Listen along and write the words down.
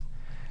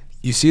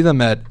you see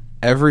them at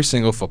every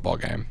single football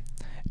game,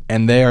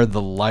 and they are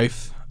the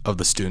life of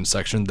the student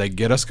section. They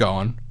get us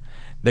going.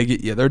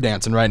 They're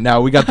dancing right now.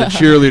 We got the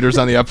cheerleaders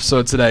on the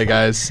episode today,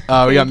 guys.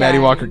 We got Maddie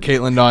Walker,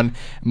 Caitlin Dunn,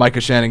 Micah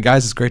Shannon.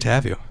 Guys, it's great to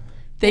have you.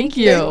 Thank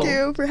you. Thank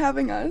you for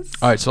having us.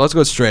 All right, so let's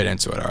go straight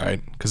into it, all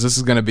right? Because this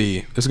is gonna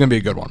be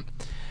a good one.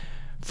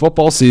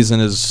 Football season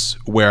is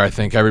where I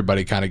think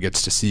everybody kind of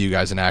gets to see you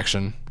guys in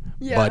action.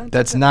 Yeah, but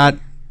that's not.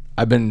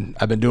 I've been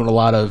doing a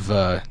lot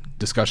of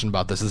discussion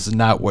about this. This is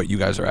not what you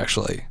guys are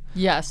actually.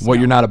 Yes. What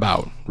you're not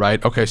about,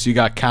 right? Okay, so you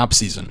got comp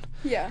season.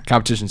 Yeah.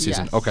 Competition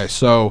season. Yes. Okay,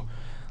 so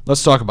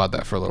let's talk about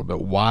that for a little bit.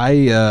 Why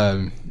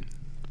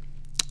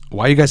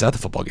are you guys at the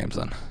football games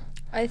then?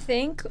 I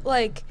think,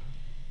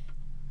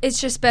 it's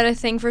just been a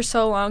thing for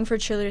so long for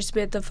cheerleaders to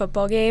be at the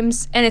football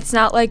games, and it's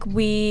not like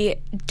we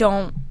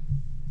don't,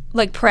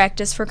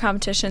 practice for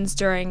competitions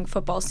during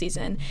football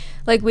season.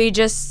 We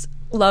just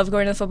love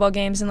going to the football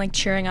games and,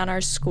 cheering on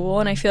our school,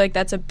 and I feel like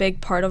that's a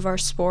big part of our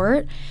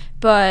sport.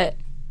 But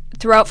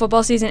throughout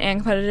football season and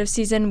competitive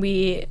season,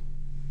 we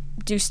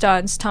do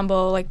stunts,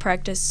 tumble,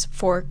 practice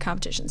for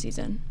competition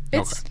season.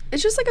 It's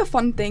just a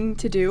fun thing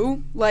to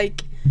do.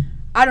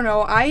 I don't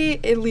know, I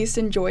at least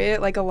enjoy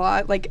it a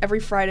lot. Every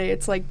Friday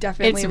it's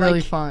definitely It's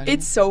really fun.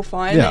 It's so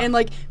fun. Yeah. And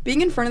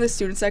being in front of the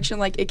student section,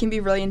 it can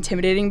be really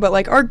intimidating,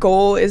 but our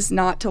goal is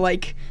not to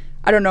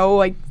I don't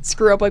know,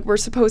 screw up. We're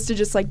supposed to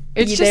just be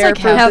It's just, there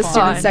for have the fun,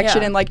 student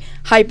section yeah. and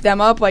hype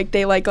them up.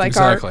 They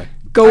Exactly. our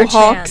Go Our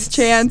Hawks chants.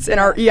 chants and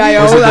our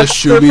EIO. Was it the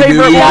That's their Shooby-Doo,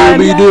 favorite one.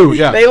 Dooby-Doo?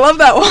 Yeah. They love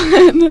that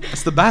one.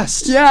 It's the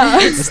best. Yeah.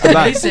 It's the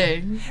best.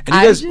 Amazing.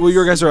 And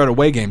you guys are at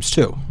away games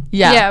too.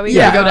 Yeah, we we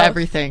go. go to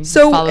everything.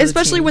 So Follow the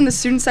especially team. when the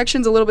student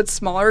section's a little bit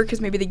smaller because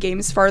maybe the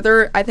game's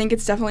farther, I think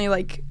it's definitely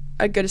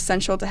a good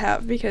essential to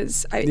have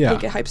because I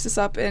think it hypes us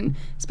up, and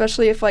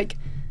especially if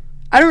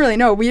I don't really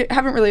know, we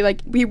haven't really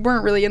we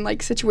weren't really in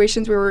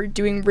situations where we're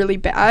doing really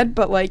bad,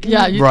 but you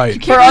Right.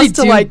 can't For really us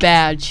to, do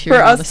bad cheering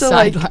for on us the to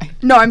sideline.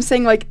 no, I'm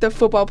saying the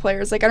football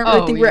players, I don't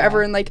really Oh, think we're yeah.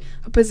 ever in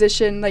a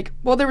position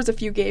well, there was a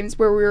few games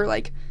where we were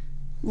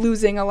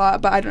losing a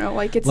lot, but I don't know,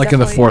 it's In the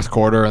definitely- fourth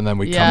quarter, and then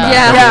we come Yeah. back Yeah.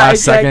 at the Yeah,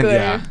 last second. exactly.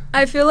 Yeah.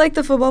 I feel like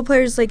the football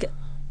players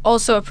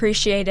also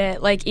appreciate it.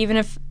 Even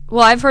if,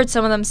 I've heard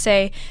some of them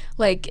say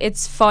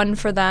it's fun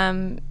for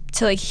them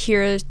to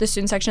hear the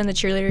student section, the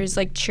cheerleaders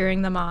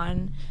cheering them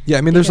on. Yeah,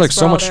 I mean, there's Because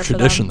so we're all much there for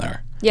tradition them.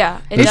 there. Yeah,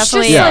 it It's It's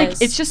definitely just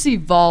is. it's just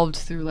evolved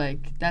through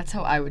that's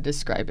how I would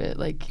describe it.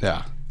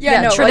 Yeah.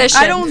 Yeah, no, tradition,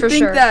 I don't for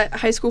think sure. that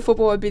high school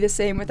football would be the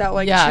same without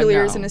Yeah,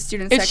 cheerleaders no. in a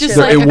student It's section. just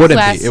No, it a wouldn't be.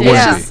 classic. It wouldn't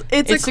yeah, be. it's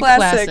a It's a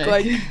classic.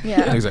 classic.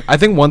 yeah. Exactly. I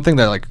think one thing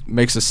that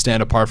makes us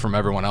stand apart from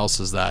everyone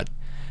else is that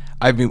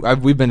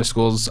we've been to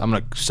schools. I'm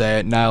gonna say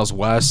it, Niles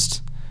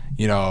West.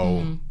 I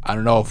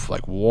don't know if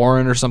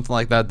Warren or something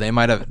like that.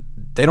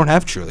 They don't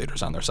have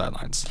cheerleaders on their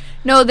sidelines.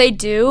 No, they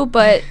do,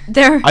 but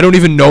they're. I don't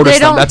even notice They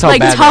them. don't That's how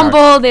bad they are.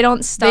 tumble. They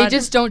don't stunt. They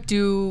just don't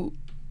do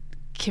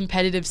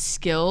competitive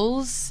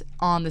skills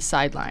on the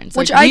sidelines.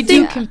 Which we I do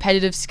think-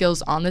 competitive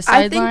skills on the I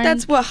sideline. think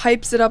that's what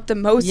hypes it up the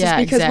most Yeah,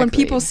 is because when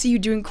exactly. people see you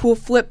doing cool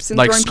flips and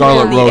Like throwing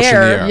Scarlet people in Roach the in the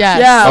air. air. Yes.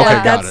 Yeah, Okay,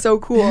 got that's it. so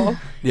cool.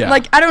 Yeah.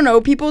 I don't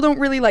know, people don't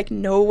really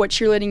know what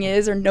cheerleading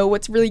is or know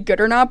what's really good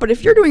or not, but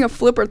if you're doing a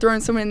flip or throwing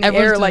someone in the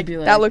Everyone's air, gonna be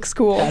that looks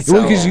cool. "That's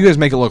Well, because you guys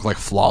make it look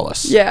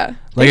flawless. Yeah. You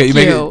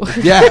make you.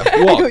 it. Yeah.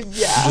 Well,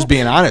 Yeah. just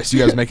being honest, you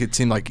guys make it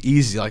seem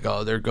easy.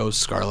 Oh, there goes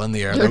Scarlet in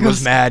the air. There goes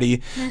goes-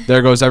 Maddie.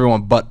 There goes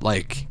everyone. But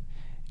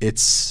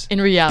it's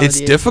in reality, it's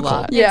difficult. a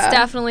lot. Yeah. It's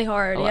definitely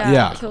hard. Yeah,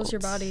 Yeah. it kills your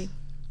body.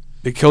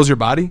 It kills your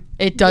body.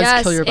 It does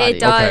Yes, kill your body. it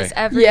does. Okay.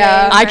 Every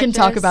Yeah. day I can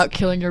talk practice. about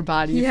killing your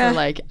body Yeah.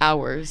 for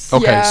hours.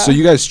 Okay, Yeah. so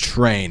you guys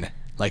train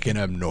an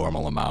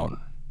abnormal amount.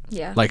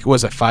 Yeah.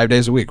 Was it 5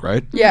 days a week,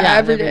 right? Yeah, Yeah,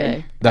 every every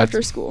day day.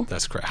 after school.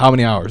 That's correct. How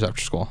many hours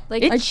after school?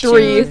 Like It's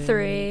three.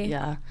 3.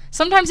 Yeah.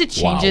 Sometimes it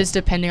changes Wow.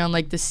 depending on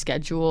the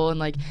schedule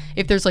and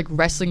if there's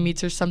wrestling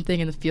meets or something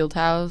in the field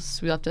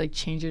house, we have to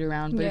change it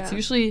around. But it's Yeah.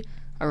 usually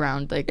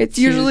around It's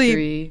 2 to usually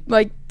 3.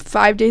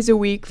 5 days a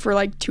week for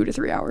 2 to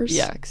 3 hours.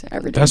 Yeah, exactly.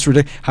 Every day. That's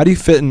ridiculous. How do you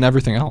fit in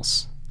everything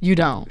else? You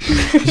don't.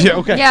 Yeah.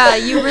 Okay. Yeah,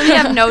 you really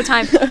have no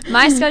time.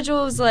 My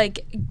schedule was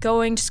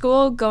going to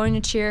school, going to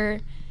cheer,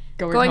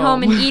 going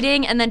home and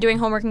eating, and then doing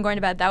homework and going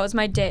to bed. That was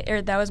my day,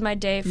 that was my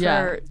day for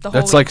Yeah. the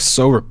whole That's week.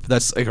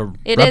 that's a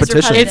It is repetition.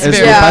 repetitive. It's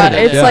yeah,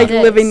 very it's repetitive.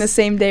 It living is. the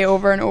same day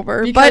over and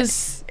over.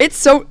 Because but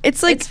it's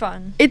It's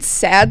fun. it's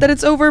sad that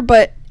it's over,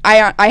 but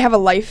I have a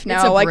life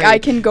now. a I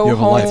break. can go You have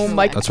a life. home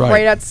That's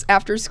right.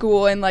 after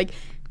school and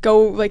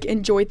go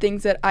enjoy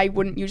things that I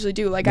wouldn't usually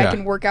do. I Yeah.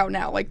 can work out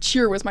now.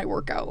 Cheer was my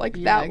workout.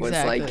 yeah, that was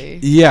exactly.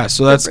 Yeah.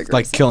 So that's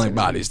rigorous killing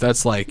activity. bodies.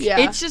 That's yeah.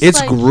 It's just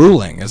it's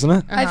grueling, isn't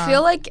it? I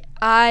feel like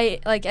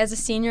as a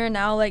senior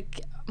now,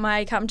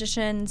 my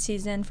competition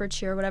season for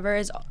cheer, whatever,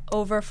 is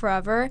over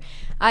forever.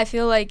 I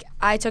feel like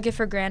I took it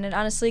for granted,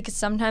 honestly, because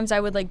sometimes I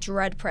would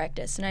dread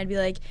practice, and I'd be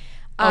like,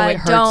 I it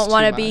hurts don't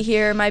want to too be much.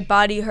 here. My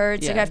body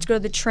hurts. I Yeah. have to go to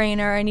the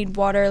trainer. I need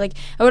water.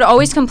 I would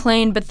always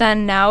complain, but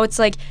then now it's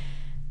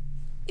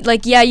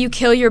like, yeah, you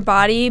kill your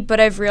body, but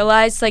I've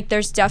realized, like,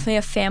 there's definitely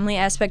a family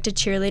aspect to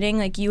cheerleading.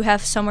 Like, you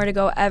have somewhere to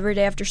go every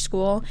day after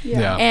school.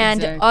 Yeah. And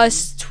Exactly.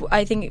 us,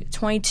 I think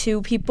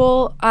 22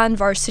 people on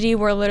varsity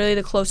were literally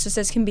the closest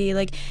as can be.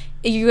 Like,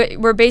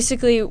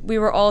 we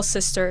were all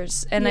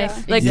sisters. And Yeah.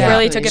 I, like, Yeah.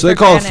 really took it So for they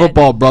call it granted.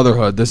 football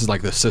brotherhood. This is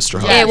like the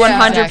sisterhood. Yeah, Yeah,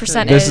 100%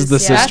 exactly. This is the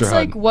yeah. sisterhood.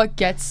 That's like what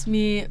gets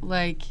me.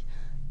 Like,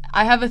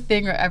 I have a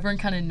thing where everyone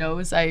kind of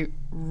knows I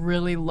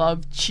really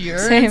love cheer.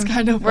 Same. It's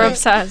kind of We're like,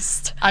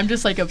 obsessed. I'm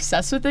just like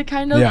obsessed with it,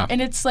 kind of. Yeah.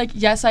 And it's like,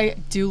 yes, I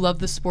do love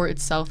the sport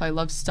itself. I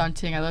love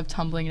stunting. I love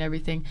tumbling and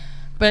everything.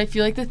 But I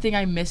feel like the thing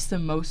I miss the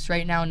most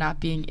right now,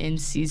 not being in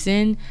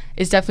season,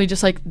 is definitely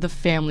just like the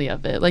family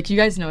of it. Like, you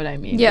guys know what I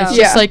mean. Yeah. It's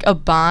just Yeah. like a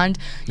bond.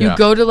 You Yeah.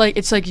 go to like,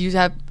 it's like you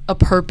have a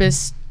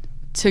purpose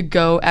to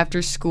go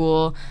after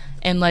school.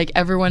 And like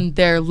everyone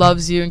there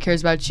loves you and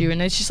cares about you.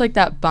 And it's just like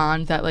that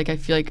bond that like I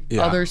feel like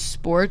Yeah. other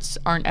sports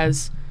aren't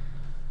as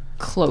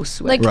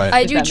close with. Like, Right. I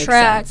If do that makes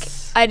track.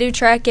 sense. I do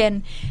track,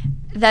 and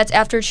that's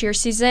after cheer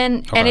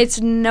season. And Okay. it's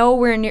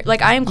nowhere near,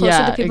 like, I am closer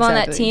Yeah, to people on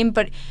that exactly. team,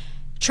 but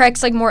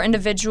track's like more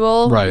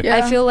individual. Right. Yeah.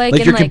 I feel like,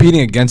 Like and, you're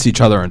competing against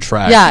each other in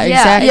track. Yeah, Yeah.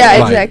 exactly. Yeah,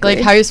 Right. exactly.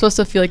 Like, how are you supposed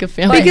to feel like a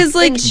family? But Because,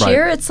 like- in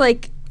cheer, it's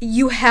like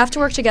you have to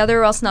work together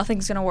or else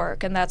nothing's gonna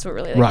work, and that's what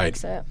really like, Right.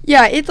 makes it.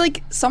 Yeah, it's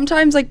like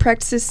sometimes like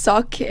practices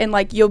suck and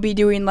like you'll be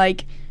doing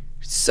like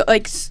so,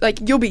 like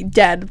you'll be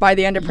dead by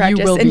the end of You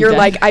practice will and be you're dead.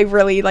 like I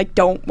really like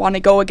don't want to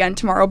go again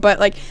tomorrow, but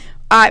like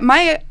I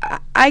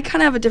kind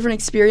of have a different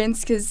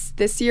experience because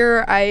this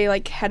year I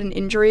like had an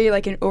injury,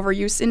 like an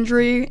overuse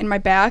injury in my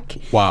back,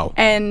 Wow.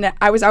 and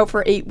I was out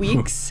for 8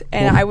 weeks,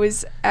 and I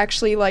was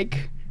actually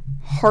like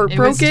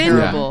heartbroken.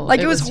 terrible.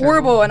 Like it was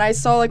horrible, terrible. and I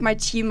saw like my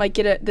team like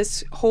get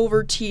this whole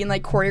routine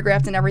like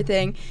choreographed and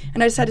everything,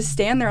 and I just had to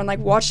stand there and like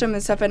watch them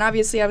and stuff. And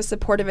obviously I was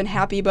supportive and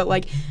happy, but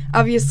like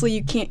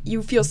obviously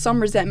you feel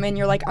some resentment. And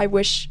you're like, I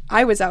wish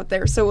I was out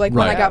there. So like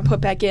when I Right. got put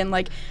back in,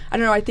 like I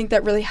don't know, I think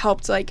that really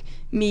helped like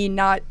me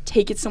not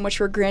take it so much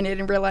for granted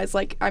and realize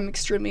like I'm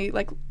extremely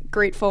like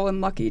grateful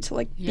and lucky to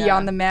like be Yeah.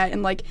 on the mat,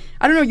 and like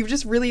I don't know, you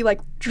just really like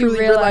truly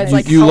realize realize.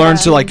 like You how learn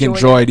much to like enjoy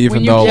enjoy it even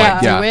when you though can't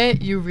like do yeah.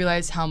 it, you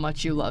realize how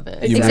much you love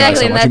it. You realize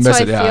Exactly, how and much you that's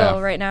miss how I it, feel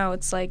yeah. right now.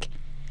 It's like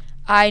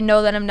I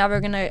know that I'm never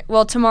gonna.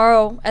 Well,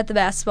 tomorrow at the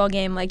basketball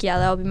game, like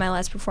that'll be my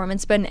last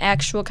performance. But an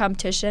actual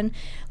competition,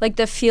 like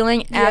the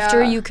feeling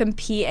after Yeah. you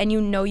compete and you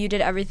know you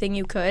did everything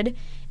you could,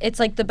 it's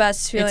like the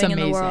best feeling in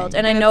the amazing. world.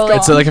 And I And know it's like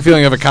It's like a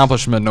feeling of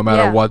accomplishment no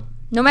matter Yeah. what.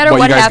 no matter what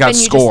what you guys got happened,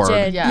 you scored.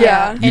 just did. Yeah.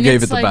 Yeah. You And gave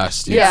it's it the like-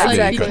 best. Yeah, it's like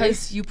exactly.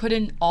 because you put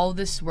in all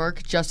this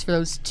work just for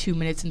those 2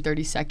 minutes and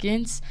 30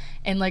 seconds,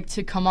 and like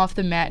to come off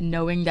the mat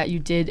knowing that you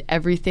did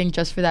everything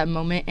just for that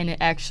moment and it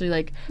actually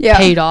like Yeah.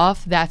 paid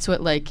off. That's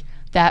what like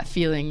that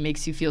feeling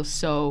makes you feel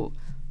so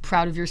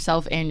proud of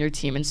yourself and your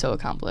team and so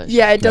accomplished.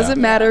 Yeah, it doesn't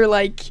Yeah. matter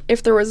like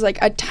if there was like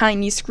a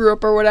tiny screw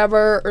up or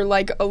whatever, or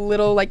like a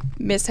little like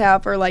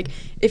mishap, or like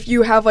if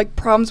you have like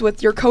problems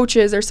with your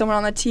coaches or someone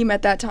on the team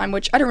at that time,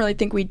 which I don't really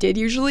think we did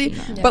usually.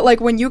 But like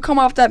when you come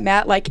off that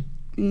mat, like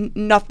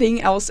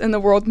nothing else in the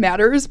world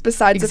matters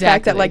besides the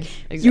fact that like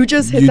Exactly. you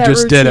just hit You that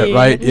just did it, routine,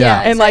 right?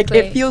 Yeah. and like it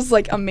exactly. feels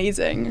like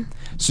amazing.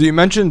 So you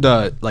mentioned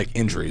like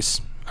injuries.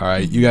 All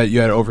right, you had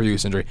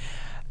overuse injury.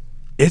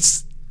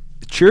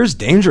 Cheer's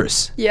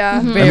dangerous.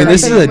 Yeah, Mhm. I Very mean,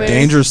 this is a definitely.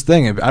 dangerous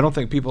thing. I don't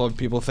think people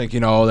think they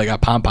got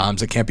pom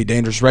poms. It can't be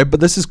dangerous, right? But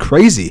this is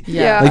crazy.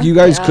 Yeah. Like you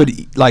guys Yeah.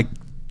 could like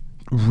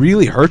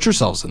really hurt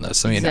yourselves in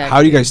this. I mean,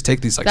 how do you guys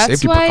take these like That's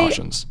safety why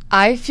precautions?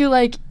 I feel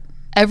like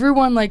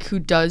everyone like who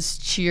does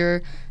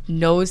cheer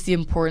knows the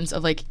importance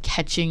of like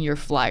catching your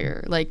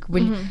flyer. Like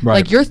when Right.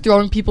 like you're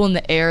throwing people in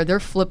the air,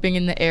 they're flipping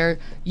in the air,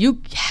 you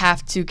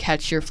have to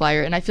catch your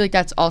flyer. And I feel like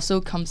that's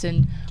also comes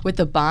in with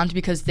the bond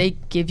because they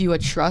give you a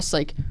trust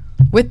like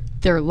with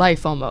their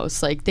life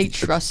almost. Like they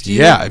trust you.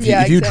 Yeah, if you,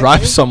 Yeah, if you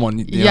drive exactly. someone,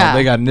 you know, Yeah.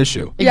 they got an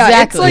issue. Yeah,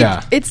 Exactly. it's like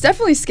Yeah. it's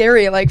definitely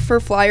scary. Like for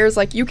flyers,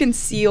 like you can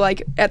see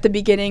like at the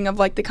beginning of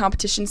like the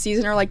competition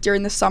season or like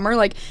during the summer,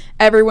 like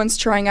everyone's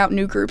trying out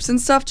new groups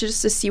and stuff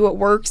just to see what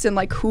works and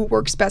like who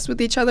works best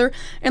with each other.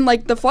 And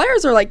like the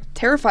flyers are like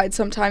terrified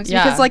sometimes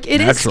Yeah. because like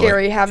it is Naturally.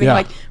 scary having Yeah.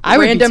 like I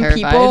would be random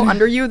people terrified.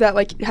 under you that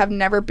like have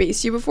never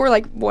based you before.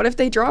 Like what if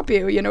they drop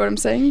you? You know what I'm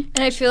saying?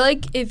 And I feel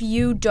like if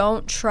you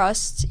don't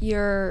trust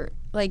your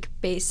like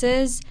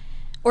bases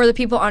or the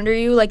people under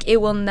you, like it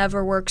will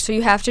never work. So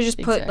you have to just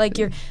put like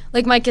Exactly. your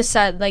like Micah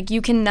said, like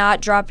you cannot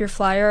drop your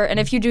flyer, and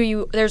if you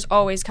do, there's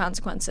always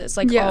consequences.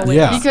 Like Yeah. always.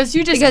 Yeah. Because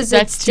you just Because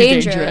that's it's too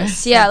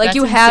dangerous. Yeah, like that's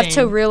you have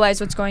to insane.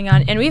 realize what's going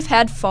on. And we've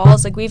had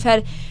falls, like we've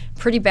had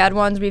pretty bad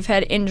ones, we've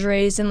had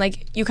injuries, and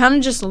like you kind of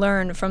just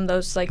learn from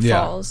those like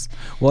Yeah. falls.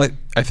 Well,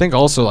 I think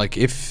also like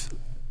if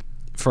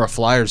for a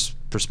Flyers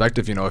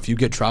perspective, you know, if you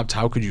get dropped,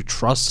 how could you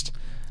trust?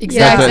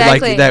 Yeah, that,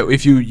 exactly. Like that,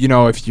 if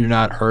if you're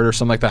not hurt or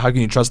something like that, how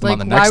can you trust them Like on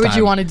the next why time? would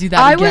you want to do that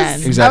I again?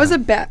 was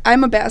Exactly.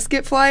 I'm a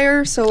basket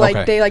flyer, so like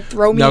Okay. they like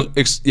throw me. No,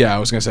 I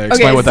was gonna say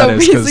explain Okay, what that so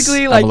is because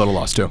basically, I'm like- a little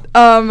lost too.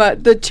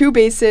 The two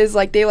bases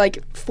like they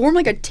like form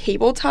like a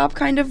tabletop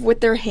kind of with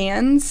their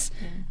hands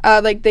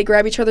like they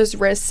grab each other's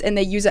wrists and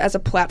they use it as a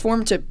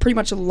platform to pretty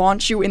much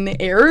launch you in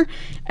the air,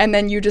 and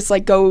then you just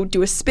like go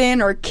do a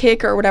spin or a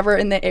kick or whatever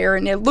in the air,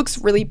 and it looks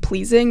really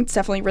pleasing. It's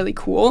definitely really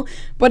cool,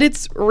 but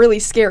it's really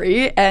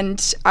scary,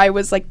 and I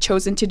was like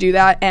chosen to do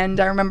that. And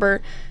I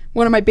remember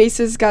one of my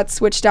bases got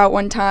switched out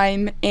one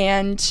time,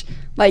 and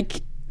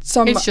like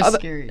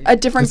a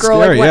different girl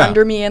like went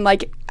under me, and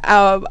like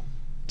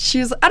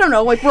she's, I don't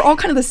know, like we're all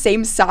kind of the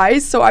same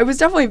size, so I was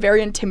definitely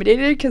very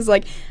intimidated because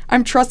like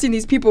I'm trusting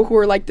these people who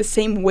are like the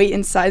same weight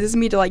and size as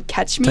me to like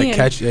catch me.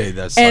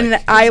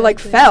 And I like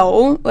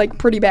fell like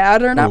pretty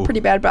bad, or not pretty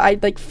bad, but I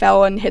like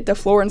fell and hit the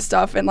floor and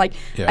stuff, and like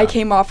I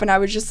came off and I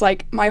was just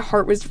like, my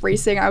heart was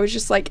racing. I was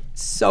just like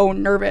so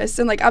nervous,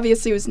 and like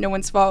obviously it was no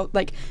one's fault.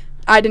 Like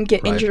I didn't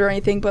get injured or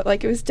anything, but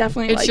like it was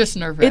definitely it's just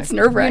nerve-wracking. It's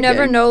nerve-wracking. You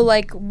never know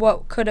like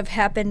what could have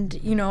happened,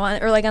 you know,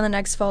 or like on the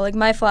next fall. Like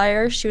my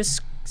flyer, she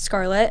was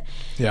Scarlett.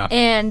 Yeah.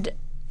 And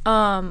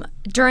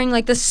during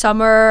like the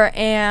summer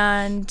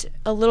and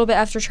a little bit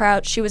after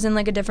tryouts, she was in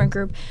like a different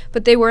group,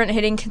 but they weren't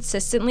hitting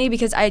consistently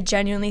because I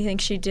genuinely think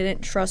she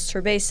didn't trust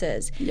her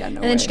bases. Yeah,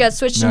 no And then she got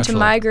switched into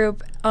my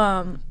group.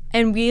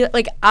 And we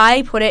like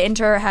I put it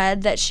into her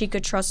head that she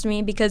could trust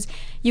me because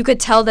you could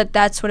tell that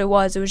that's what it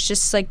was. It was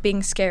just like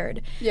being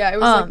scared. Yeah, it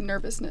was like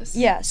nervousness.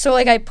 Yeah, so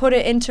like I put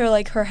it into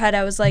like her head.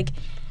 I was like,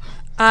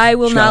 I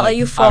will not let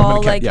you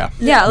fall. Like,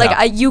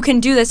 you can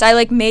do this. I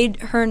like made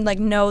her like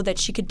know that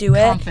she could do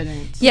it.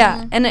 Confidence.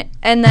 Yeah,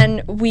 and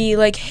then we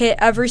like hit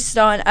every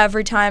stunt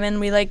every time,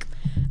 and we like,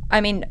 I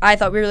mean, I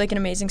thought we were like an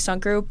amazing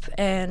stunt group,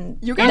 and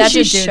you guys that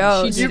just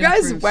shows. You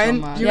guys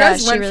went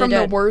from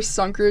the worst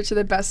stunt group to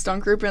the best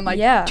stunt group in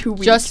like 2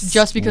 weeks.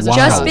 Just because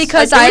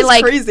I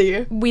like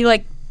crazy. We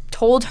like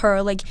told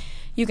her like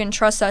you can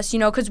trust us, you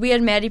know, because we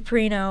had Maddie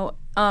Perino,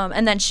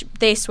 and then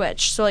they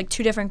switched, so like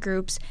 2 different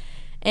groups.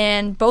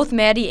 And both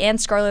Maddie and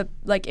Scarlett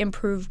like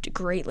improved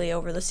greatly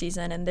over the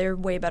season, and they're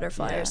way better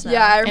flyers now.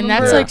 Yeah, I remember. And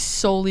that's like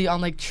solely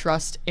on like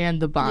trust and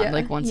the bond.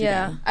 Like once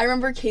again. I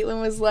remember Caitlin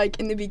was like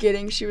in the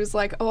beginning, she was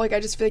like, "Oh, like I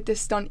just feel like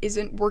this stunt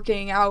isn't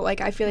working out. Like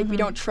I feel like we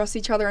don't trust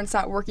each other and it's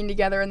not working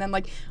together." And then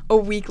like a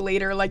week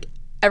later, like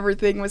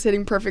everything was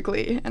hitting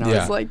perfectly, and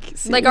I was like,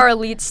 like our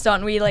elite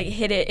stunt, we like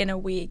hit it in a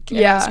week.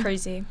 It was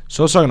crazy.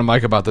 So I was talking to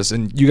Mike about this,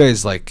 and you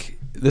guys like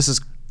this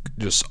is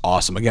just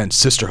awesome. Again,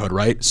 sisterhood,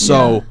 right?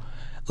 So.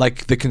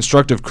 Like the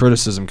constructive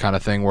criticism kind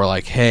of thing where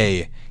like,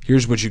 hey,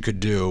 here's what you could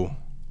do.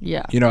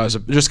 Yeah. You know,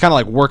 just kind of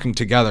like working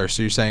together.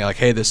 So you're saying like,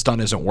 hey, this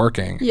stunt isn't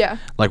working. Yeah.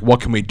 Like what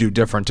can we do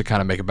different to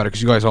kind of make it better?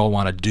 Because you guys all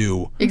want to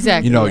do,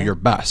 you know, your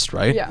best,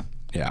 right? Yeah.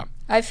 Yeah.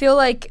 I feel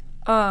like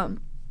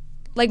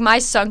my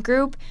stunt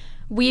group,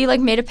 we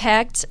like made a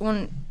pact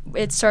when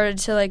it started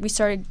to like, we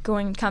started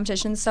going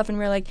competitions and stuff, and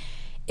we were like,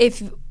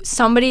 if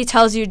somebody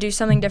tells you to do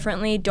something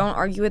differently, don't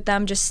argue with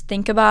them. Just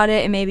think about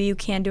it, and maybe you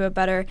can do it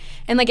better.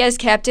 And, like, as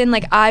captain,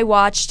 like, I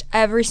watched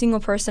every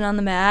single person on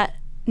the mat,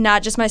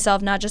 not just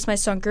myself, not just my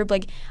stunt group.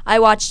 Like, I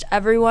watched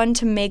everyone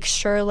to make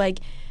sure, like,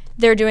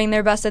 they're doing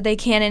their best that they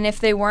can. And if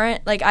they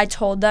weren't, like, I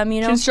told them,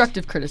 you know.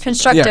 Constructive criticism.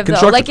 Constructive,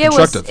 though. Like, it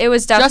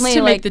was definitely, just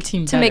to like, make the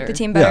team to make the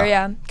team better,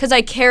 yeah. Because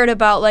I cared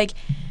about, like,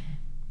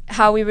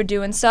 how we would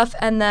do and stuff.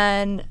 And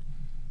then,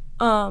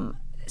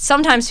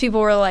 sometimes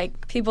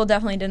people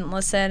definitely didn't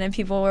listen, and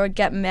people would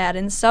get mad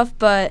and stuff,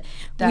 but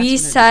we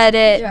said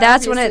it.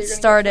 That's when it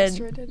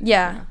started.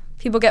 Yeah,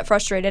 people get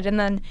frustrated, and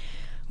then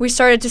we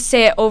started to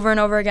say it over and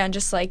over again,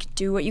 just like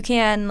do what you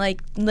can,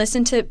 like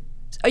listen to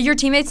your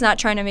teammates. Not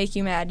trying to make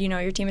you mad, you know,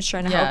 your team is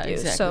trying to help you.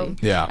 Exactly. So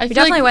we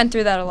definitely went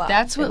through that a lot.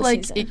 That's what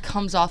like season. It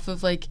comes off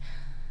of like.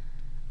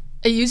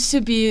 It used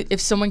to be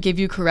if someone gave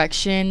you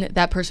correction,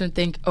 that person would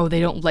think, oh, they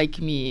don't like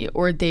me,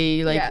 or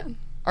they like. Yeah.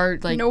 Are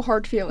like no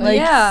hard feelings.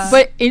 Like,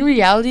 but in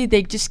reality,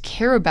 they just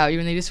care about you,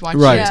 and they just want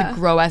you to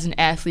grow as an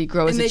athlete,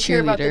 grow as a cheerleader. And they care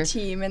about the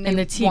team, and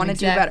they want to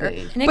do better.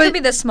 And it could be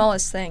the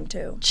smallest thing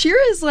too. Cheer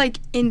is like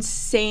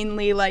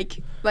insanely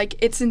like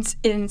it's an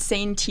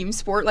insane team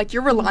sport. Like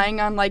you're relying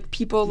on like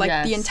people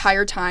like the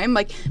entire time.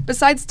 Like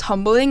besides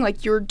tumbling,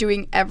 like you're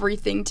doing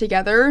everything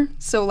together.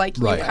 So like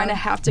you kind of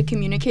have to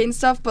communicate and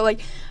stuff. But like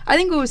I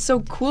think what was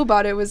so cool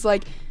about it was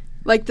like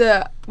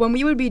when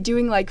we would be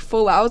doing like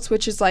full outs,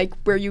 which is like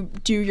where you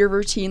do your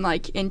routine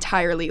like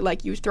entirely,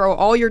 like you throw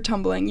all your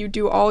tumbling, you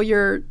do all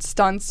your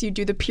stunts, you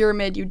do the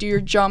pyramid, you do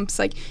your jumps,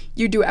 like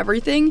you do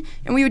everything.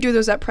 And we would do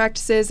those at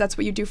practices. That's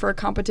what you do for a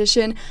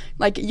competition.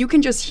 Like you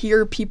can just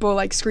hear people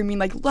like screaming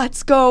like,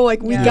 let's go,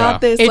 like we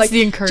got this. It's like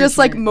the encouragement. Just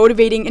like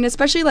motivating, and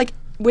especially like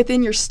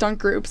within your stunt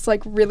groups,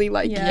 like really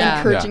like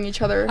encouraging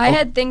each other. I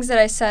had things that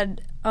I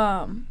said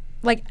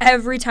like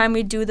every time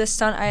we do this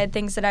stunt, I had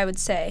things that I would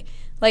say.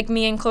 Like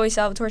me and Chloe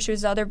Salvatore, she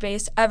was the other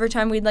base. Every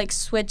time we'd like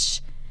switch,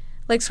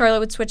 like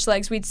Scarlett would switch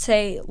legs, we'd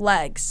say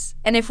legs.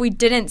 And if we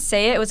didn't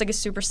say it, it was like a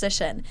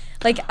superstition.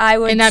 Like I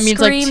would and that means,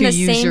 scream like, to the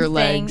use same your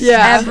thing legs.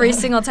 every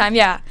single time.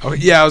 Yeah. Oh,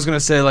 yeah, I was gonna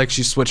say like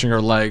she's switching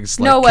her legs,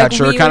 like no,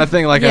 catcher like, kind of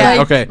thing. Like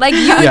okay, like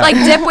you like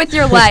dip with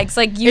your legs,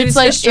 like use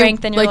the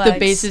strength in your legs. Like the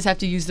bases have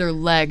to use their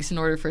legs in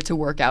order for it to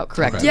work out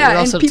correctly. Yeah, or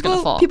else and it's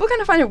gonna fall. people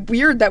kind of find it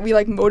weird that we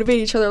like motivate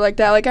each other like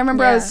that. Like I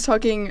remember I was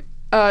talking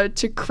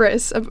to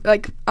Chris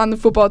like on the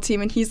football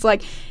team, and he's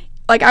like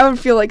I would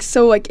feel like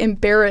so like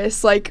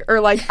embarrassed, like, or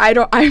like I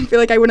feel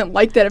like I wouldn't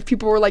like that if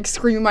people were like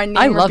screaming my name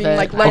I or love being it.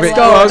 like, let's Okay,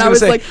 go. well, I And was I gonna was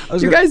say- like, I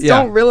was you gonna- guys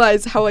yeah. don't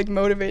realize how like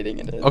motivating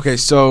it is. Okay,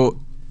 so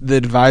the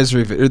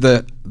advisory or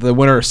the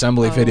winter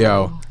assembly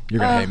video,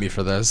 you're gonna hate me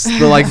for this.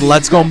 The like,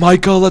 let's go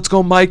Micah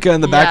in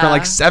the background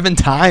like Yeah. 7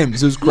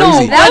 times. It was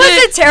crazy. That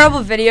was a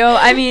terrible video.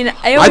 I mean,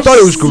 I thought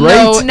it was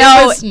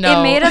great.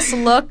 It made us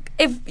look.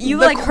 If you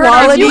The like heard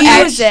our quality-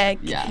 music,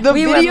 Yeah. The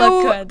we video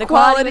would look good. The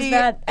quality was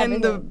bad. and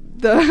everything.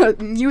 the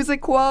music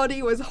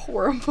quality was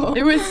horrible.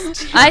 It was.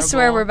 I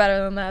swear terrible. we're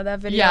better than that. That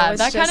video. Yeah, was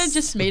that kind of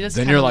just made us.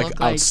 Then kinda you're like look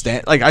like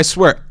outstanding. Like I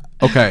swear.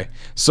 Okay,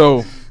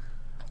 so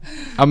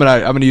I'm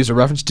gonna use a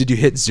reference. Did you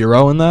hit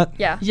 0 in that?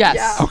 Yeah. Yes.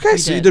 Yeah. Okay, we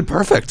so you did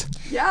perfect.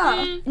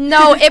 Yeah.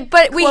 No,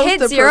 but we Close hit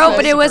to 0, but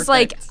perfect. it was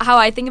like Perfect. how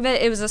I think of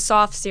it. It was a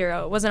soft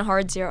 0. It wasn't a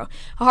hard 0.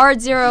 A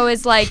hard 0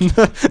 is like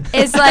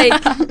is like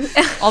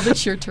All the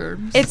cheer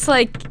terms. it's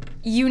like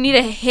you need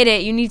to hit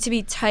it. You need to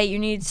be tight. You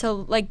need to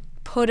like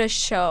put a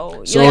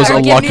show. So You, it was a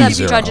like, lucky you need to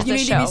 0. judge You the need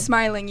show. to be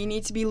smiling. You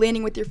need to be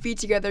landing with your feet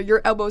together.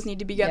 Your elbows need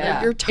to be together.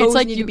 Yeah. Your It's toes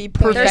like need you- to be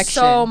pointed. There's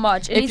perfection. so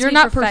much. It If needs you're to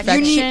be not perfection. You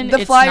perfection, need the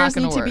it's flyers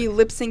not need gonna to be work.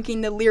 lip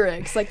syncing the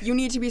lyrics. Like you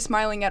need to be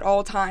smiling at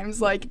all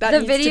times. Like that The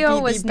needs video to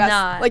be was the best.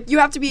 not Like you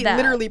have to be that.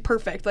 literally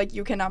perfect. Like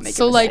you cannot make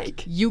So a mistake.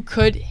 like you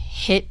could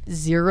hit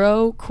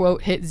 0,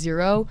 quote hit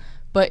 0,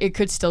 but it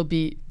could still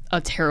be a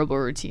terrible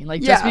routine.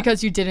 Like just Yeah.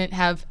 because you didn't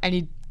have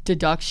any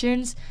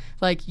deductions,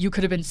 like you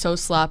could have been so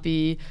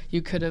sloppy.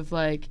 You could have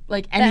like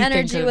anything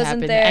energy could have wasn't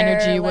happened. there, The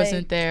energy like-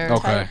 wasn't there.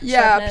 Okay.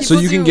 Yeah, Sharpness. So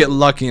People you can do- get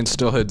lucky and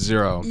still hit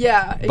 0.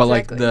 yeah, exactly. But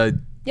like the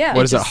Yeah.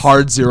 what is it? just-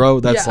 Hard 0.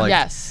 That's Yeah. like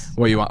Yes.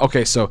 what you want.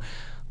 Okay, so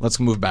let's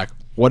move back.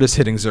 What is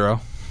hitting 0?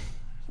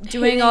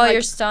 doing hitting, all like-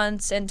 your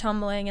stunts and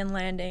tumbling and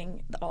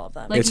landing, all of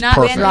them. Like It's not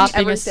perfect. dropping a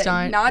Everything.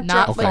 stunt, Not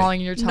not, drop- like, falling,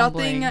 you're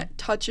tumbling. Nothing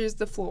touches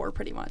the floor,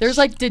 pretty much. There's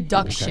like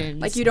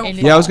deductions. Like, you don't and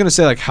fall. Yeah, I was gonna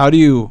say like how do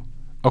you?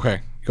 Okay,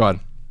 go on.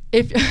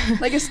 if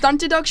like a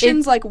stunt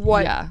deduction's like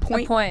what? yeah. A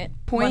point. 1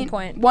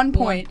 point. 1 point.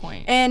 1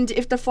 point. And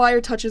if the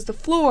flyer touches the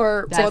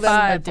floor, well That's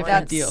then a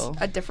different deal.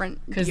 a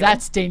different because deal.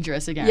 that's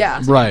dangerous again.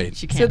 Yeah. Right.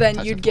 You can't So then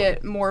touch you'd the floor.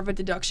 get more of a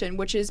deduction,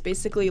 which is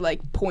basically like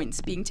points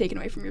being taken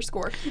away from your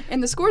score.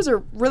 And the scores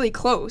are really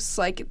close,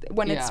 like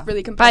when it's Yeah. really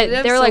But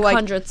competitive. they're so, like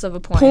hundredths of a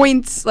point.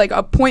 points, like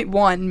a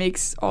 0.1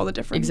 makes all the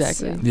difference.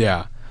 Exactly.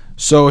 Yeah.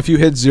 So if you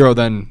hit 0,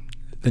 then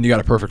you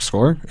got a perfect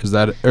score. Is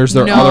that? Or is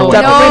there No. other way?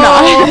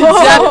 Definitely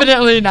not.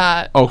 Definitely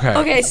not. Okay.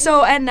 Okay,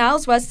 so at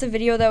Niles West, the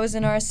video that was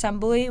in our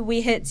assembly,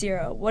 we hit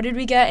 0. What did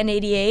we get? An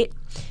 88?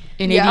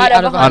 An Yeah, 80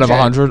 out of Out of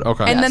 100.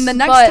 Okay. And then the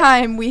next But-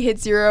 time we hit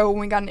 0,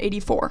 we got an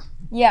 84.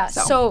 Yeah,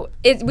 So-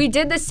 so we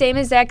did the same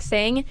exact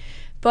thing,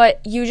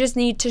 but you just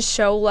need to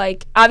show,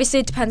 like,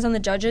 obviously it depends on the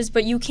judges,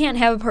 but you can't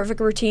have a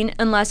perfect routine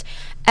unless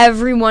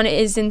everyone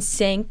is in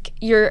sync.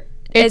 You're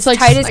It's as like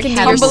tight as like can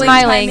be. You're tumbling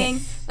smiling.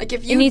 timing. Like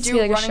if It you needs to do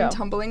be like a running show.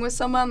 tumbling with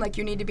someone, like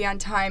you need to be on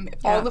time.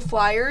 Yeah. All the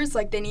flyers,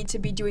 like they need to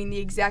be doing the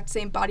exact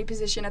same body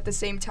position at the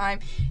same time.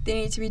 They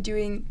need to be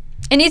doing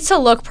It needs to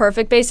look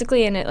perfect,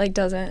 basically, and it, like,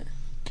 doesn't.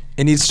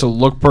 it needs to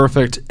look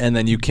perfect, and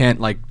then you can't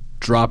like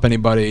drop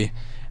anybody,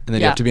 and then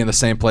you Yeah. have to be in the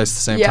same place at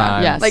the same yeah,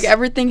 time. Yes. like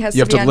everything has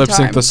You have to be to on lip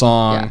sync time. the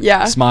song.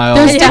 Yeah. Smile.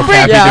 There's look different.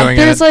 happy yeah, doing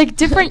There's it. like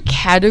different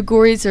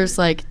categories. There's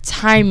like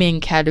timing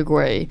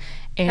category.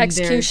 And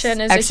Execution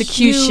there's is a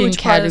execution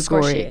huge part of the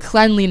score category, sheet.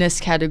 cleanliness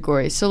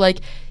category. So like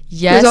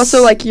yes, There's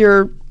also like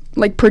your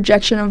like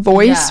projection of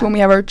voice Yeah. when we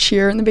have our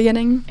cheer in the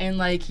beginning. and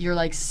like you're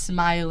like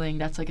smiling.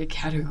 That's like a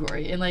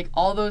category, and like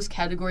all those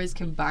categories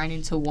combine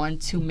into one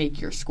to make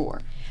your score.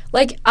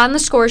 Like, on the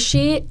score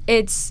sheet,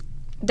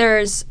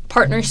 there's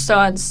partner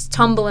stunts,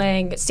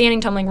 tumbling,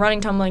 standing tumbling,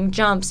 running tumbling,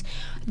 jumps.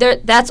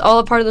 That's all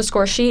a part of the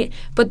score sheet,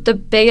 but the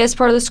biggest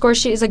part of the score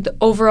sheet is like the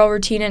overall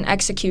routine and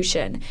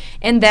execution.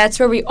 And that's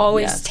where we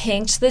always Yes.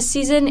 tanked this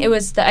season. It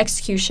was the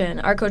execution.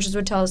 Our coaches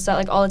would tell us that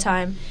like all the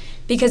time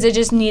because it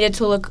just needed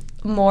to look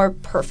more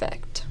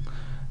perfect.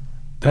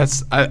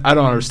 That's I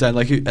don't understand.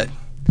 Like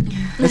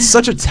it's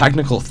such a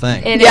technical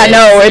thing. It Yeah, is.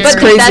 no, it's But, like,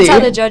 crazy. that's how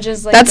the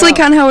judges like That's like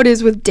go. kind of how it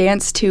is with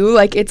dance too.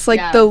 Like it's like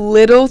Yeah. the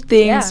little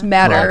things Yeah.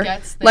 matter.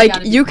 Targets, they Like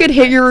gotta be you could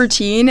hit your perfect.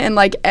 routine and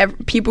like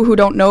people who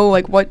don't know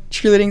like what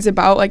cheerleading's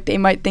about, like they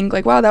might think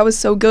like, wow, that was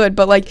so good.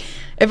 But like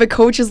if a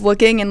coach is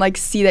looking and like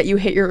see that you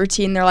hit your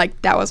routine, they're like,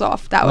 that was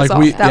off. That was Like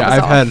off. That was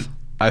off.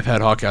 I've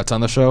had Hawkeyes on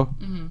the show,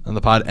 Mm-hmm. on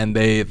the pod, and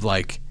they've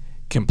like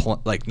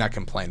not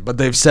complained, but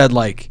they've said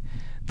like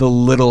the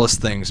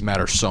littlest things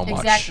matter so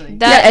much. Exactly.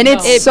 That- Yeah, and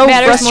it's it so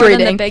matters more than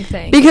frustrating the big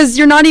thing. because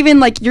you're not even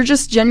like you're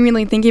just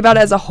genuinely thinking about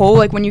it as a whole.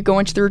 Like when you go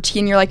into the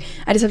routine, you're like,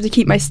 I just have to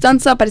keep my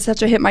stunts up. I just have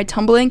to hit my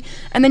tumbling,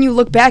 and then you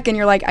look back and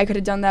you're like, I could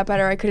have done that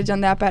better. I could have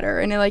done that better,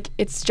 and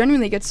it's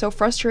genuinely gets so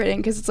frustrating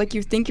because it's like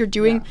you think you're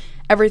doing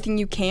everything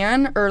you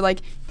can, or like,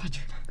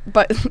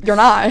 but you're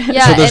not.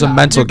 Yeah, So there's a and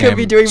mental you could game.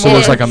 be doing So more.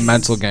 there's like a Yes.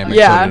 mental game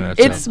included in Yeah, it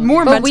too. it's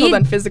more But mental we-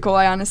 than physical.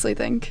 I honestly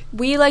think.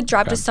 We like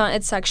dropped Okay. a stunt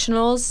at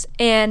sectionals,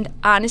 and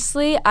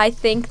honestly, I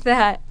think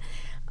that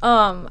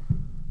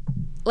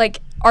like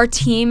our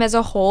team as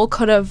a whole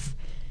could have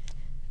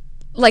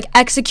like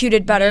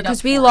executed better Made up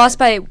because we for lost it.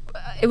 by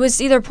it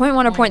was either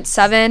 0.1 or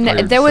 0.7. Oh,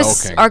 you're There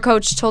was joking. our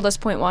coach told us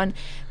 0.1,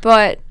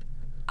 but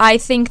I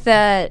think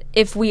that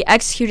if we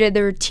executed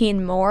the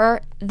routine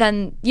more,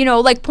 then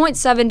like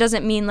 0.7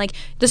 doesn't mean like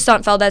the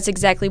stunt fell. That's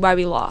exactly why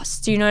we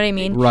lost. Do you know what I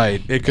mean?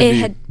 Right. It could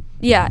be.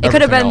 It could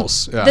have been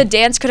else, yeah. the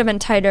dance could have been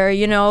tighter,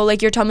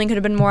 like your tumbling could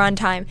have been more on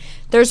time.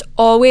 There's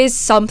always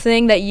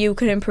something that you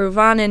could improve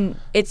on, and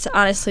it's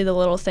honestly the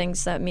little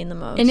things that mean the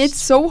most. And it's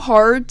so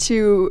hard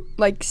to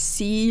like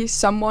see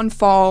someone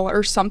fall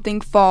or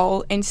something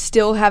fall and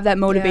still have that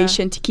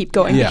motivation to keep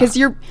going because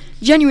you're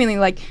genuinely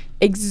like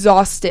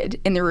exhausted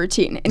in the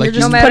routine and Like, you're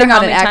just no matter putting how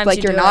on an many act times like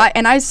you you're do not. it.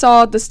 And I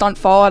saw the stunt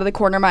fall out of the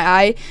corner of my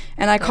eye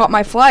and I caught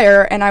my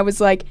flyer and I was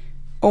like,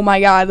 oh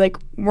my God, like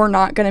we're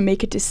not gonna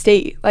make it to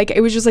state. Like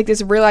it was just like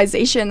this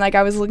realization. Like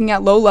I was looking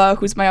at Lola,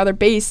 who's my other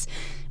base,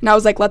 and I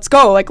was like, let's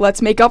go, like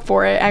let's make up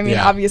for it. I mean,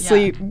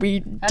 obviously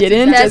we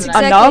didn't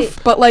exactly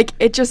enough, but like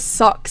it just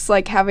sucks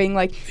like having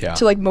like Yeah.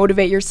 to like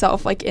motivate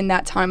yourself like in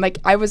that time. Like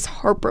I was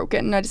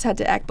heartbroken and I just had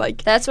to act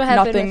like That's what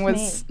happened with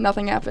me.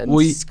 nothing happened.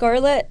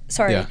 Scarlett,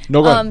 sorry. Yeah.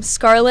 No, go ahead.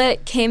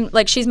 Scarlett came,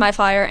 like, she's my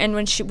flyer, and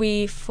when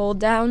we fold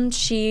down,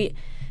 she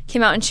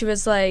came out and she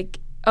was like,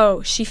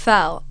 oh, she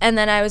fell. And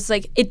then I was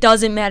like, it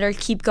doesn't matter,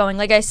 keep going.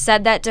 Like, I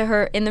said that to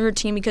her in the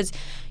routine because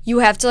you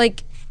have to,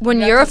 like, when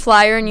you're a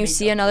flyer and you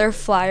see another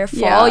flyer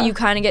fall, you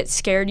kind of get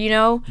scared,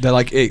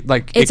 That it's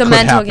it a could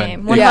mental happen.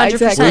 game, 100%, Yeah,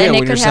 exactly. and when it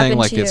you're could saying happen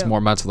like to it's you. more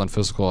mental than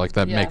physical, like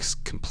that Yeah. makes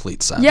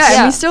complete sense. Yeah, and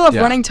Yeah. we still have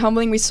Yeah. running,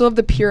 tumbling. We still have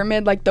the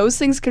pyramid. Like those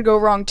things could go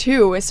wrong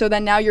too. So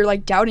then now you're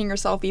like doubting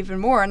yourself even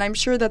more. And I'm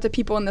sure that the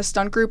people in the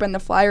stunt group and the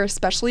flyer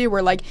especially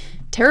were like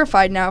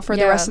terrified now for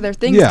the rest of their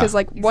things Yeah. because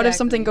like what if Exactly.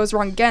 something goes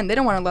wrong again? They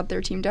don't want to let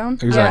their team down.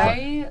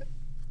 Exactly.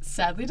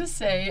 Sadly to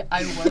say,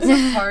 I was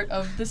a part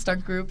of the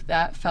stunt group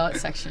that fell at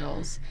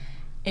sectionals.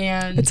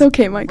 And It's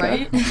okay, Micah.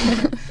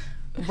 Right,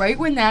 right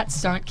when that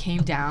stunt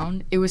came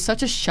down, it was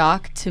such a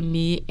shock to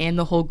me and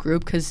the whole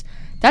group because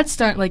that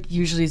stunt like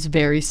usually is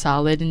very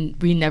solid and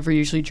we never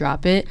usually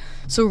drop it.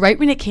 So right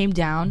when it came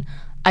down,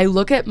 I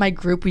look at my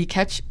group.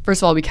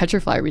 First of all, we catch her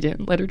flyer. We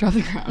didn't let her drop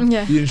the ground.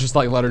 Yeah. You didn't just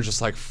like let her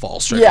just like fall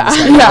straight. Yeah.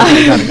 From the sky. Yeah.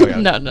 You gotta go,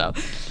 yeah. No.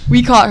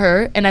 We caught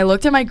her, and I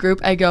looked at my group.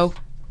 I go,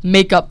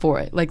 make up for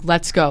it. Like,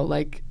 let's go.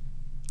 Like,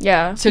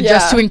 Yeah. so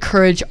just to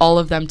encourage all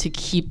of them to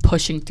keep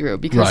pushing through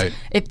because Right.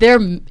 if their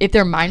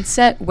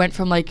mindset went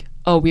from like,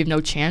 oh, we have no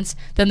chance,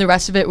 then the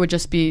rest of it would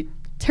just be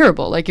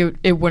terrible. Like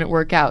it wouldn't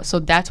work out. So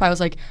that's why I was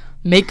like,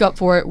 make up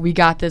for it. We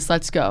got this.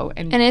 Let's go.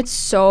 And it's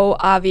so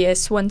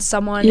obvious when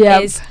someone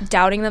Yep. is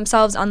doubting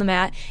themselves on the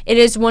mat. It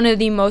is one of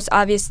the most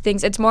obvious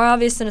things. It's more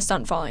obvious than a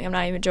stunt falling. I'm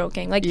not even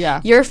joking. Like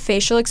your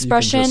facial You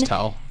expression, can just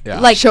tell. Yeah.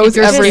 like Shows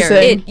just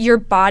everything. your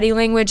body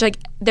language, like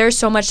there's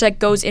so much that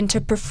goes into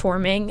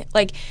performing.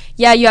 Like,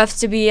 yeah, you have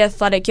to be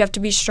athletic, you have to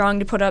be strong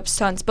to put up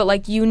stunts, but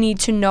like you need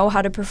to know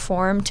how to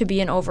perform to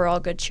be an overall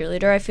good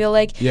cheerleader, I feel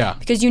like. Yeah.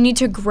 Because you need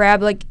to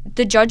grab, like,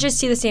 the judges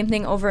see the same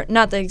thing over,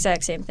 not the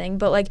exact same thing,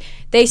 but like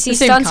they see The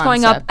same stunts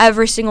going up concept.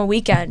 every single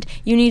weekend.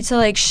 You need to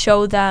like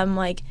show them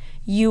like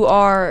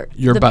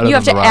you're better you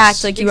have than to the rest.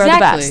 act like you are the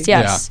Exactly. best.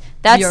 Yes. Yeah.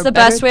 That's You're the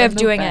best better way of than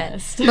the doing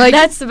best. it. Like-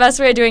 That's the best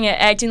way of doing it,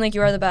 acting like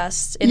you are the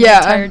best in the Yeah.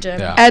 entire gym.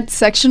 Yeah. At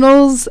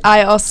sectionals,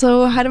 I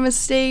also had a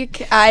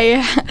mistake.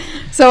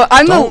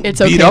 I'm Don't It's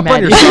beat okay, up on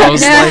Maddie.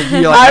 yourselves. Like,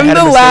 you're like, I'm I had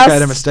the a mistake. last- I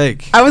had a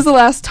mistake. I was the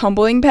last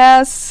tumbling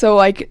pass, so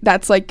like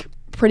that's like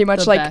pretty much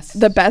The like best.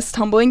 the best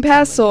tumbling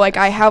pass. So like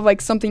I have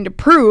like something to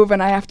prove,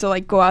 and I have to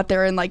like go out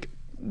there and like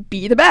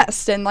be the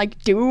best and like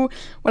do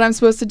what I'm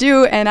supposed to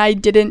do. And I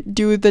didn't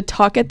do the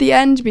tuck at the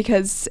end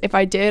because if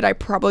I did, I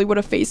probably would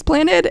have face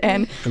planted,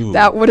 and Ooh.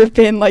 that would have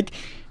been like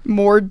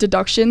more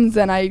deductions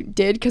than I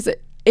did because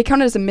it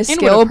counted as a missed And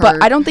skill, would've but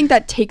hurt. I don't think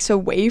that takes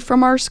away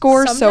from our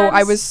score. So I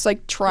Sometimes- was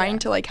like trying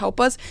to like help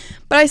us,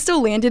 but I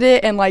still landed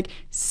it and like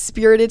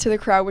spirited to the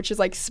crowd, which is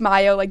like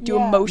smile, like do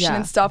emotion Yeah.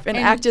 and stuff, and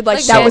And, acted like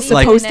like, that was So,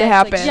 like- supposed to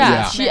Act like happen. Yeah,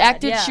 Yeah. she Mad,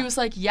 acted. yeah. She was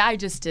like, "Yeah, I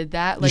just did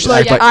that." You Like, just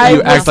Like, act like I you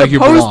was act like you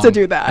supposed belong. to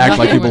do that. Act like you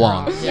Nothing went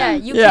belong. wrong. Yeah,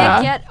 you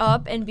Yeah. can't get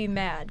up and be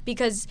mad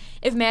because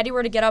if Maddie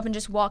were to get up and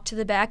just walk to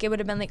the back, it would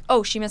have been like,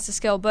 oh, she missed a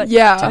skill. But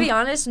Yeah. to be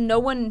honest, no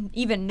one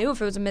even knew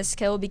if it was a missed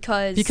skill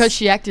because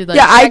she acted like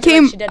Yeah, I acted like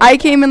came. she did I it.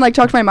 came and like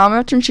talked to my mom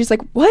after, and she's like,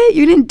 "What?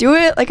 You didn't do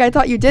it? Like I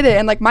thought you did it."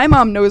 And like my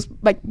mom knows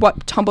like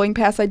what tumbling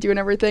pass I do and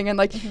everything, and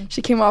like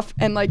she came off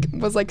and like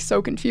was like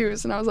so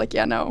confused, and I was like,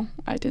 "Yeah, no,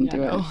 I didn't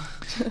do it."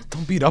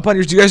 Don't beat up on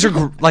yours. You guys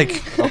are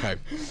like, okay.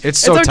 It's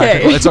so It's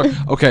okay.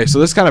 technical. Okay, so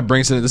this kind of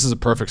brings in, this is a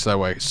perfect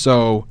segue.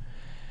 So,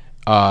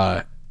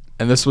 and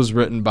this was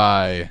written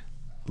by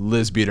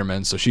Liz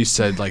Biederman. So she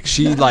said, like,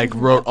 she like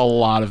wrote a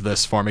lot of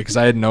this for me because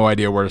I had no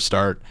idea where to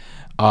start.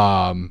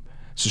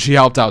 So she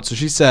helped out. So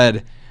she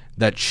said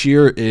that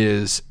cheer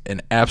is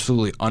an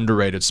absolutely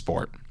underrated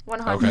sport.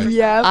 100%. Okay.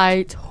 Yeah.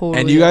 I totally.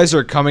 And you guys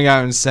are coming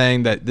out and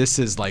saying that this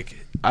is like,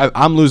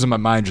 I'm losing my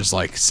mind just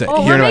like Oh,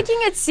 we're hearing about- making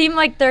it seem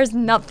like there's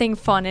nothing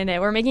fun in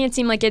it. We're making it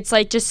seem like it's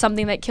like just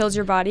something that kills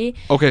your body.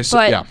 Okay, so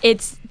but yeah.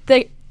 it's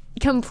the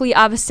complete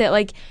opposite.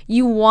 Like,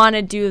 you want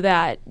to do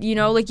that, you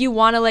know, like, you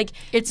want to, like,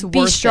 It's be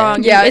worth strong.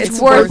 it. Yeah, it's it's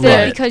worth worth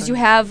it it. because you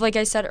have, like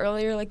I said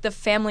earlier, like, the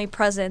family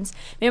presence.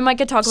 Me and Mike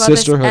could talk about this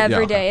Sisterhood,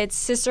 every yeah. day. It's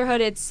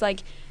sisterhood. It's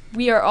like,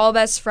 we are all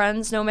best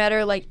friends, no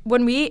matter, like,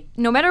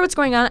 no matter what's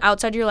going on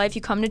outside your life,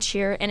 you come to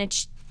cheer, and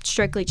it's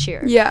strictly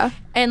cheer. Yeah.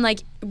 And,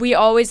 like, we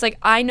always, like,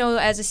 I know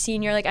as a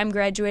senior, like, I'm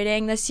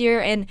graduating this year,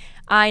 and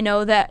I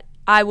know that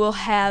I will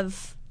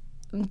have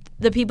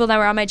the people that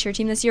were on my cheer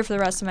team this year for the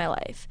rest of my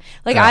life.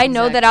 Like, Yeah. I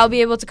know that Exactly. I'll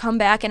be able to come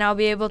back and I'll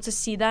be able to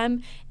see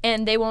them,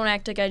 and they won't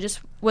act like I just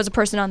was a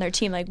person on their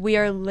team. Like, we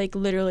are, like,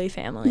 literally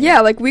family.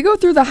 Yeah, like we go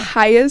through the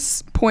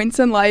highest points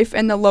in life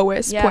and the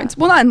lowest Yeah. points.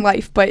 Well, not in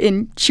life, but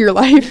in cheer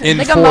life. In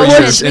Like 4 emotions.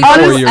 years. In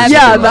Honest- 4 years. of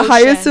Yeah, your the life.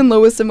 highest and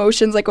lowest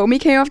emotions. Like when we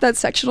came off that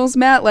sectionals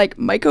mat, like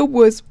Micah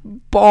was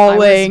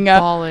bawling. I was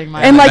bawling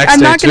my And The like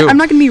next day, too. I'm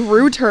not gonna be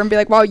rude to her and be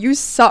like, wow, you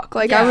suck.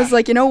 Like I Yeah. was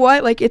like, you know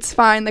what? Like it's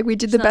fine. Like we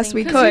did the There's best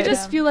we nothing Because you could.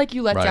 just feel like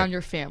you let Right. down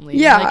your family.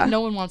 Yeah. Like,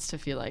 no one wants to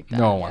feel like that.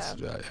 No one wants to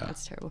do that, yeah.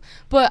 That's terrible.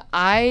 But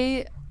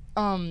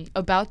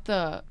about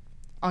the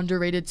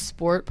underrated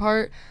sport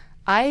part,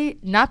 I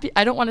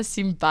don't want to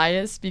seem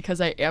biased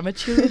because I am a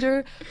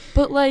cheerleader,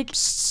 but like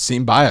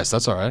Seem biased.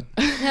 That's all right.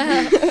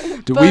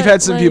 Dude, But, we've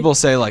had some like- people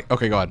say, like,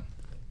 okay, go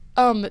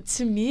ahead.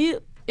 to me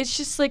it's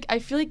just like I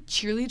feel like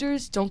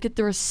cheerleaders don't get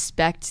the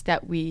respect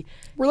that we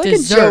We're like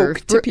deserve. a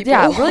joke to people.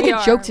 Yeah, we're like We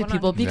a joke are, to 100%.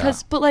 people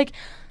because but like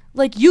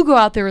you go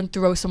out there and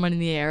throw someone in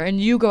the air and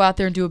you go out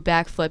there and do a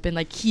backflip and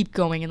like keep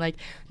going and like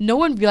no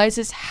one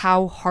realizes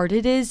how hard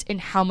it is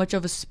and how much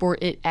of a sport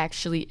it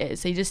actually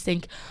is. They just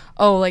think,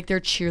 oh, like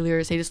they're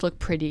cheerleaders, they just look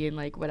pretty and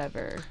like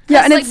whatever.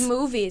 Yeah, and like it's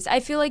movies. I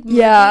feel like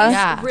Yeah. movies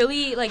Yeah.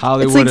 really, like, it's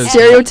Hollywood like is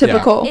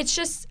stereotypical. it's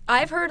just,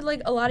 I've heard,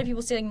 like, a lot of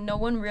people say, like, no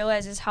one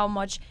realizes how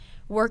much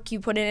work you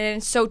put in it, and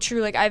it's so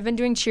true. Like, I've been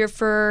doing cheer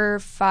for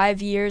 5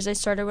 years. I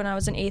started when I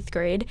was in 8th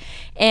grade,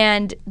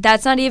 and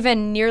that's not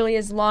even nearly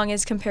as long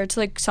as compared to,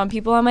 like, some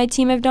people on my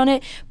team have done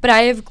it, but I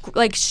have,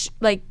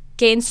 like,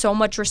 gained so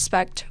much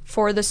respect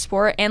for the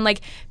sport and,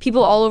 like,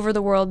 people all over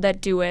the world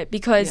that do it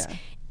because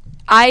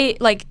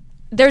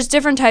there's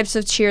different types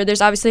of cheer.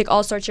 There's obviously like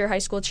all-star cheer, high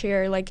school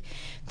cheer. Like,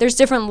 there's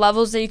different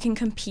levels that you can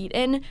compete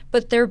in,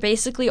 but they're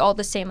basically all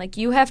the same. Like,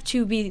 you have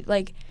to be,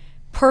 like,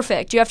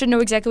 perfect. You have to know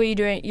exactly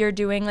what you're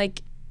doing.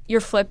 Like, you're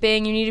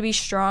flipping. You need to be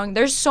strong.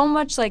 There's so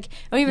much, like, I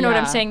don't even know what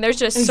I'm Yeah. saying. There's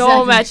just so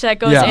Exactly. much that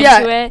goes Yeah.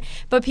 into Yeah. it.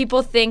 But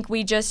people think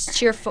we just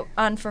cheer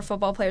on for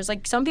football players.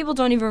 Like, some people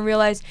don't even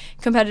realize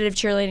competitive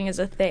cheerleading is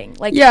a thing.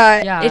 Like,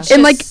 Yeah. Yeah. it's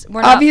And like just,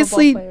 we're not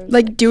obviously football players,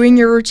 like doing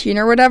your routine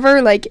or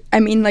whatever, like I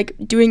mean like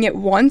doing it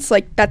once,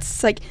 like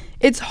that's like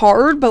it's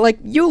hard, but like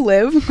you'll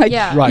live. Like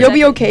Yeah, Right. you'll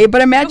be exactly. okay.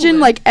 But imagine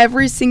live. like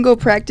every single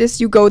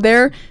practice you go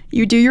there,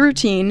 you do your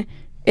routine,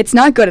 it's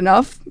not good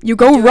enough. You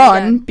go Do it run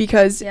again.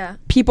 because Yeah.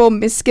 people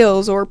miss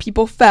skills or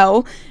people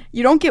fell.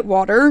 You don't get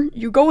water,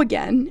 you go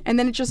again, and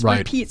then it just Right.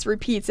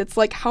 repeats. It's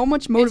like how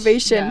much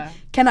motivation yeah.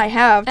 can I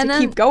have to And then-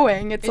 keep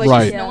going? It's It's like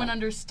Right. just no Yeah. one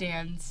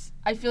understands.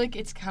 I feel like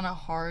it's kind of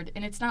hard,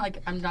 and it's not like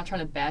I'm not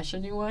trying to bash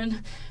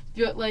anyone,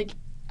 but like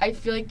I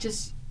feel like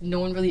just no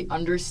one really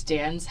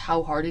understands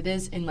how hard it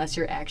is unless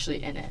you're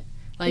actually in it.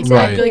 Like I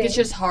Right. feel like it's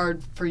just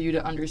hard for you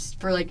to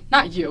understand. For like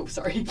not you,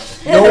 sorry.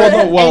 No,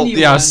 well, Anyone.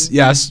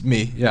 yes,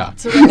 me, yeah.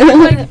 So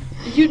like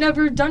you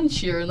never done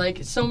cheer, and like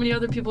so many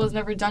other people has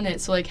never done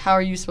it. So like how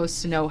are you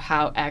supposed to know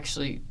how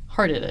actually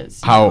hard it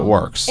is? you How know? it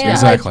works. And,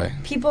 Exactly.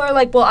 like, people are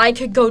like, well, I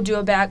could go do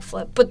a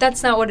backflip, but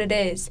that's not what it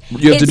is. You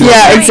have to It's do Yeah,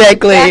 it. doing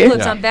exactly. Backflips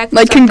Yeah. on backflips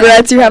like on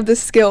congrats, you backflips. have the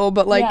skill,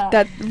 but like Yeah.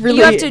 that really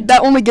have to-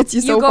 that only gets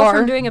you so go far.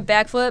 from doing a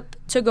backflip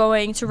to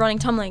going to running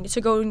tumbling to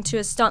going to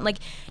a stunt. Like,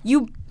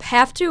 you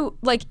have to,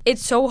 like,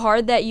 it's so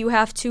hard that you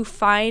have to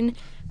find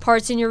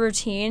parts in your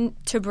routine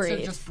to So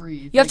breathe. just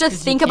breathe. You have like, to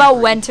 'cause think can't about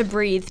breathe. when to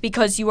breathe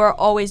because you are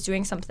always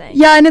doing something.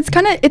 Yeah, and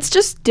it's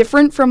just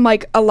different from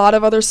like a lot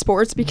of other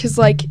sports because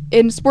like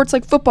in sports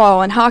like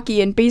football and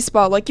hockey and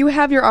baseball, like you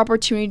have your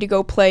opportunity to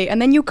go play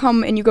and then you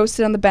come and you go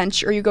sit on the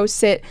bench or you go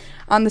sit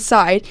on the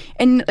side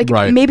and like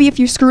Right. maybe if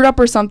you screwed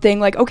up or something,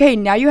 like okay,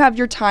 now you have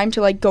your time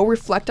to like go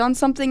reflect on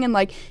something and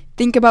like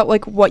think about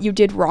like what you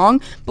did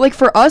wrong. But like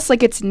for us,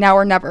 like it's now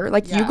or never.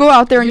 Like you Yeah. go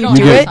out there and You you, don't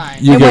do have it. time.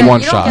 You and get when- one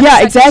you don't shot. get- Yeah,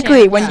 second exactly.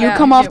 chance. When Yeah. you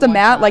come You off get the one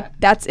mat, shot. like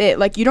that's it.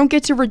 Like you don't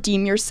get to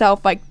redeem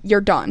yourself. Like you're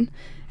done.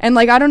 And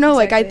like I don't know.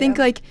 like I Exactly, think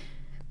yeah.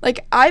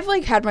 like I've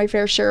like had my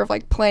fair share of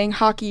like playing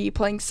hockey,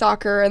 playing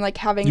soccer, and like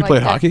having You like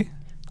played that- hockey?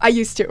 I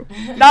used to,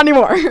 not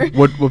anymore.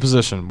 What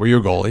position? Were you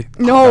a goalie?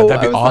 No, Oh, that'd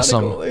I be was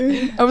awesome. Not a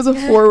goalie. I was a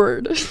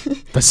forward,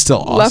 That's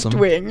still awesome. left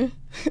wing.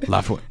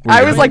 Left wing.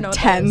 I Were was you- like know what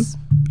that 10. is.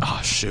 oh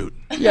shoot,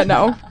 Yeah,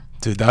 no.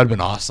 dude, that would've been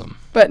awesome.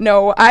 But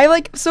no, I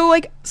like so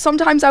like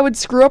sometimes I would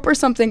screw up or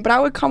something, but I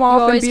would come off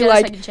and always be get a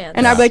like, second chance.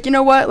 and I'd be Yeah. like, you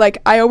know what? Like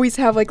I always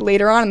have like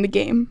later on in the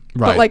game,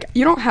 Right. but like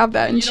you don't have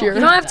that in You don't cheer.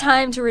 You don't have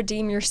time to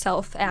redeem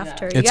yourself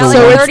after. You It's got a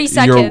like one- 30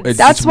 So it's- seconds. it's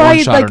That's one why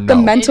shot or like the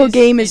no. mental It is-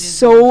 game it is is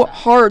so one shot.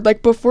 hard.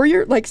 Like before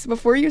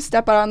you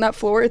step out on that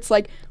floor, it's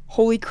like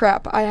holy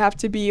crap, I have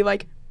to be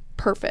like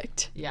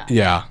perfect. Yeah.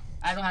 Yeah.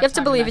 I don't You have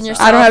to believe in mess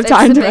yourself. up. I don't have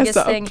time it's to the mess biggest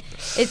up. thing.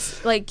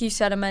 It's like you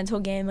said, a mental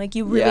game. Like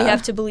you really Yeah.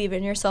 have to believe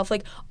in yourself.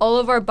 Like all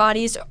of our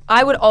bodies,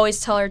 I would always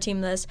tell our team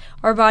this: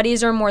 our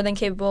bodies are more than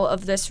capable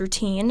of this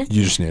routine.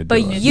 You just need to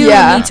But do it. you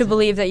Yeah. need to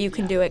believe that you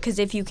can do it. Because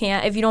if you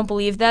can't, if you don't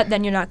believe that,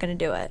 then you're not going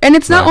to do it. And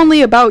it's not Right.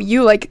 only about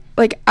you. Like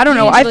I don't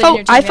You know. need to I believe in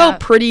your felt I team, felt yeah.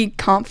 pretty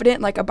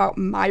confident like about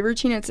my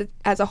routine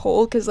as a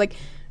whole, because like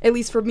at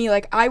least for me,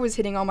 like I was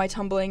hitting all my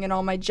tumbling and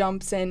all my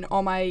jumps and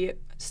all my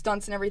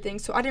stunts and everything,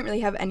 so I didn't really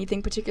have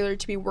anything particular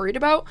to be worried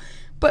about.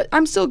 But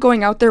I'm still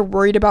going out there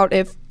worried about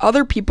if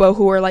other people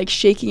who are like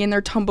shaking and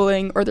they're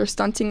tumbling or they're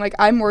stunting, like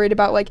I'm worried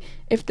about like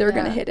if they're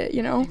gonna Yeah. hit it,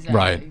 you know? Exactly.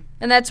 Right.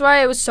 And that's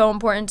why it was so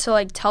important to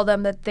like tell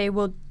them that they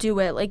will do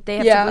it. Like they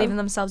have to believe in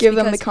themselves. Give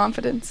them the because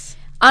confidence.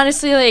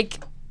 honestly,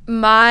 like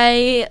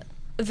my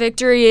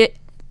victory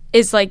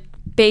is like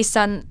based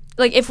on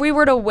like if we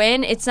were to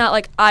win, it's not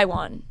like I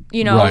won.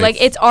 You know, Right. like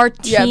it's our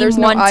team Yeah, there's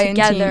no won I in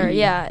together. team.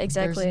 Yeah, There's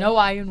exactly. no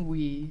I in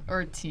we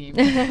or team.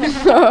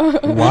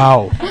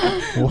 Wow.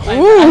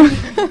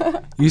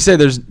 You say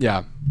there's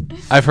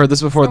I've heard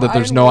this before, No that I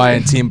there's in no I we.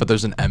 in team, but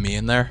there's an Emmy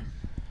in there.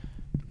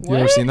 You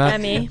ever seen that?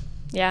 Emmy.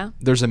 Yeah.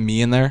 There's a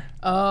me in there.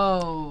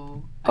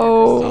 Oh.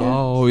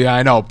 Oh. Oh yeah,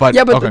 I know, but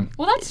Yeah, but okay.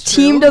 Well, that's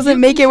true. Team doesn't You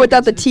make it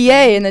without the contribute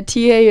TA, and the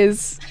TA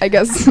is, I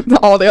guess,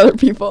 all the other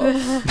people. to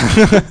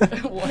the-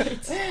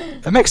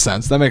 What? That makes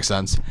sense. That makes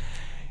sense.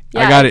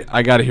 Yeah.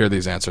 I got to hear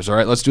these answers. All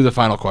right, let's do the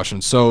final question.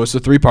 So it's a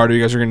three-parter.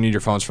 You guys are gonna need your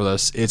phones for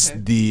this. It's Okay.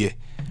 the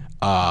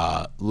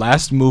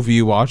last movie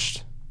you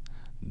watched,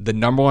 the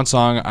number one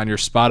song on your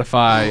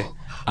Spotify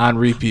on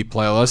repeat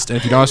playlist, and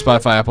if you don't have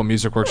Spotify, Apple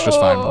Music works just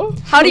fine.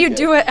 How do you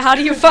do it? How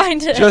do you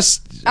find it?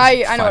 Just I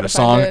know find how a to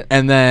song, find it.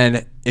 and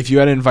then if you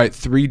had to invite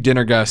 3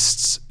 dinner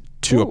guests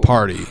to a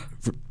party,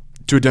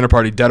 to a dinner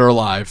party, dead or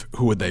alive,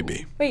 who would they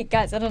be? Wait,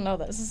 guys, I don't know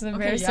this. This is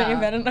embarrassing yeah.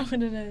 if I don't know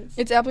what it is.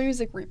 It's Apple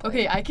Music Replay.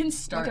 Okay, I can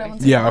start. Look at I that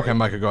think. Yeah. Okay,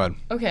 Micah, go ahead.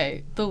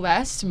 Okay, the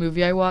last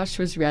movie I watched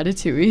was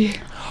Ratatouille.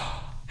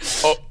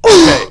 Oh,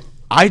 okay.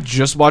 I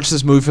just watched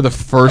this movie for the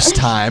first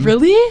time.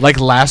 Really? Like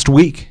last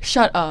week.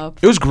 Shut up.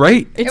 It was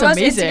great. It's It was-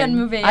 amazing. it's a good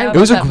movie, I yeah. love It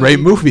was a that great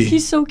movie.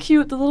 He's so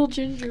cute, the little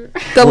ginger.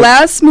 The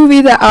last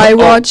movie that I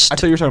watched, I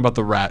thought you were talking about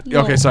the rat.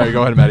 No. Okay, sorry.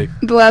 Go ahead, Maddie.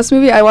 the last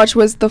movie I watched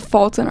was The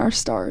Fault in Our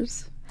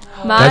Stars.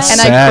 Mine, That's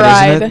And I sad, isn't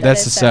cried. it? That's That the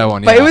is sad sad.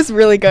 one. But yeah. it was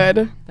really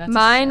good. That's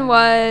mine sad.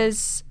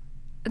 was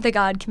The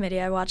God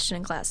Committee. I watched it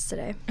in class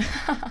today.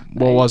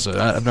 What was it?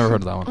 I've never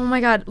heard of that one. Oh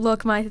my God!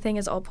 Look, my thing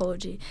is all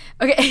apology.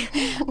 Okay,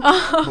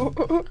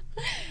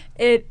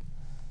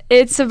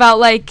 it's about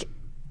like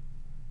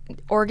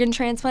organ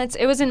transplants.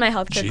 It was in my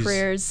healthcare Jeez.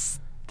 careers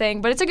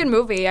thing, but it's a good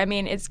movie. I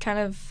mean, it's kind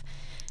of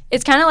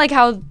like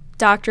how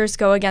doctors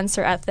go against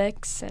their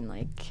ethics and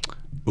like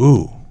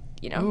Ooh.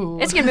 Ooh.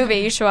 it's a good movie.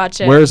 You should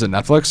watch it. Where is it?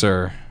 Netflix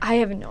or I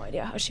have no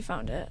idea how she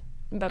found it,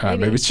 but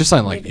maybe it's just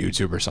on like maybe.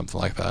 YouTube or something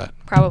like that.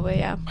 Probably,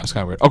 yeah. That's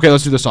kind of weird. Okay,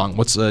 let's do the song.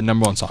 What's the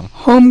number one song?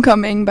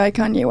 Homecoming by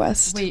Kanye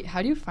West. Wait,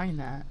 how do you find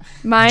that?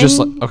 Mine.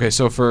 Just okay.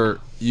 So for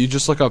you,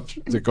 just look up,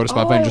 go to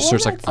Spotify and just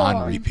search like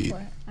on repeat.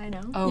 I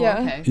know. Oh, Yeah.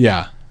 okay.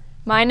 Yeah.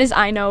 Mine is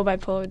I Know by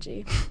Polo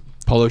G.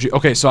 Polo G.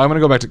 Okay, so I'm gonna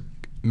go back to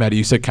Maddie.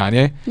 You said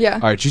Kanye. Yeah. All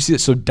right. Did you see it?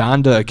 So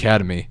Donda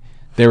Academy,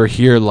 they were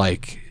here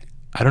like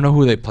I don't know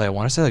who they play. I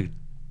want to say like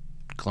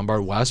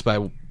Glenbard West,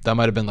 but that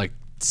might have been like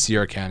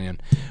Sierra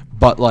Canyon.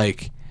 But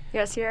like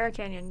Yeah, Sierra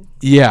Canyon.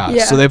 yeah,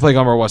 Yeah. so they play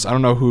Glenbard West. I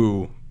don't know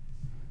who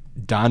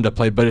Donda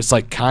played, but it's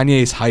like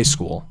Kanye's high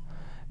school,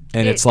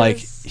 and It it's like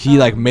is, he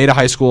like made a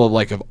high school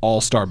of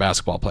all-star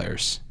basketball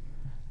players.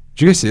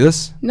 Did you guys see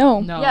this? No.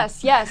 No.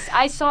 Yes,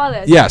 I saw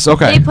this. Yes.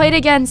 Okay. They played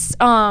against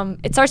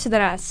it starts with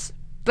an S,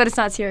 but it's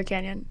not Sierra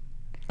Canyon.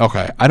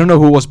 Okay. I don't know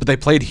who it was, but they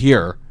played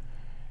here,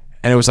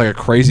 and it was like a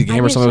crazy game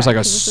or need something. It was to like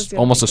check, 'cause this is gonna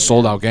almost be a good.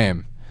 sold-out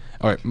game.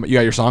 All right, you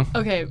got your song?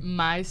 Okay,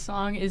 my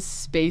song is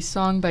Space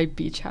Song by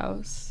Beach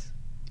House.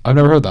 I've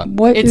never heard that.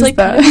 What It's is like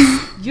that?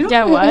 You don't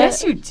Yeah, what?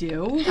 Yes, you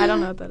do. I don't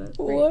know what that is.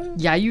 What?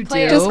 Yeah, you Play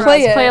do. it Just for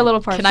play us. it. Play a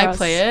little part. Can for I us.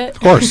 play it? Of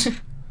course.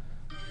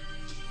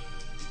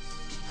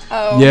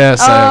 Oh. Yes.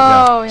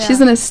 Oh, yeah.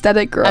 She's an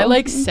aesthetic girl. I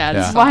like sad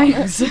Yeah.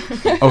 songs.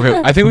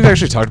 Okay. I think we've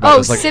actually talked about Oh,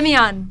 this. Like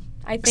Simeon.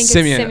 I think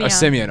Simeon. it's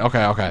Simeon.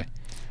 Okay. Okay.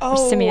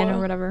 Oh. Simeon or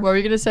whatever. What were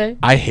you gonna say?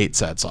 I hate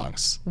sad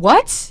songs.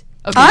 What?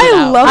 Okay, I get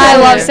out. love I it.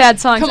 love sad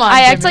songs. Come on,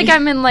 I act Jimmy. like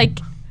I'm in like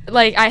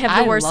I have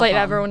I the worst love light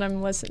them. ever when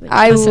I'm listening.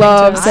 I listening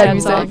love to a sad I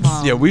music. love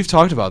 'em. Yeah, we've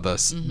talked about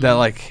this. Mhm. That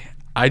like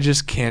I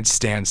just can't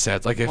stand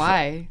sad. Like if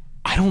Why?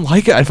 I don't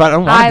like it. If I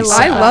don't want I to be love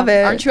sad. I love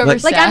it. Aren't you ever Like-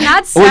 sad? Like I'm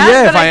not sad. Well,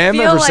 yeah. If but I am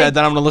feel ever like sad,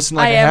 then I'm gonna listen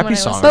to like I a am happy when I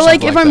song. listen Or But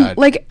like something if I'm that.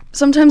 like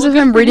sometimes Well,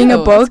 if I'm good for reading a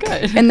you. book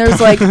That's good. and there's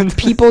like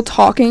people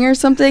talking or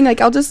something,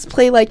 like I'll just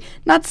play like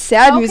not sad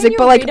How can music you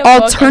but like read a book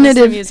and listen to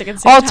alternative music at the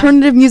same time?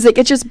 alternative music.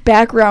 It's just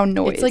background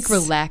noise. It's like It's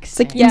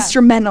relaxing. like Yeah.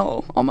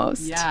 instrumental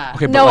almost. Yeah.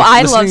 Okay, but No, like,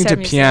 I love listening sad to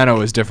music.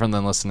 piano is different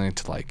than listening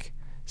to like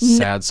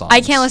sad songs.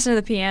 I can't listen to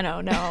the piano.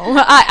 No,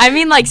 I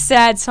mean like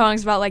sad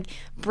songs about like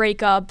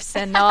breakups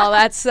and all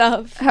that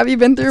stuff. Have you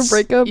been through a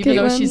breakup, Even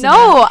though Caitlin? she's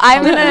No,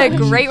 I'm in a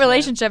Oh. great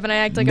relationship and I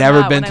act like Never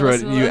I'm not been when I through it.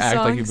 listen to You those act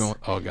like you've songs.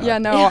 been. Oh god. Yeah,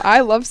 no, I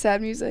love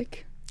sad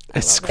music.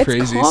 It's It's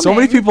crazy. So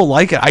many calming. people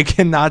like it. I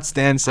cannot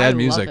stand sad love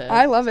music. it.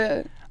 I love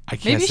it. I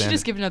can't Maybe you should stand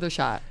just it. give it another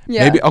shot.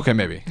 Yeah. Maybe okay,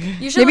 maybe.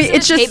 You should Maybe listen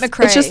it's to Tate just-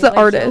 McRae. it's just the Like,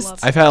 you'll artist. love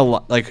I've had a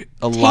lot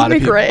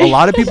McRae. a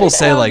lot of people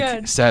say So like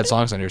good. sad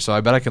songs on here, so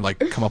I bet I can like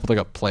come up with like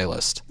a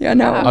playlist Yeah,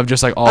 no. of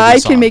just like all I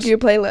these songs. can make you a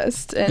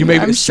playlist. And You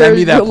make- I'm send sure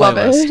me that you'll love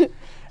playlist. it.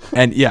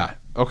 And yeah,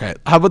 okay.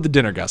 How about the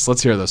dinner guests?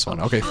 Let's hear this one.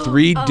 Okay,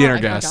 3 dinner I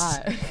guests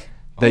forgot.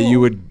 that you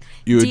would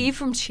D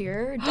from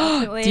Cheer,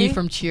 definitely. D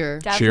from Cheer.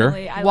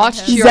 Definitely. I Watch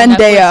love him. Cheer on Netflix,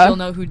 Zendaya. you'll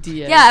know who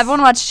D is. Yeah,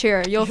 everyone watch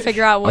Cheer. You'll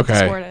figure out what the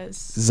Okay. sport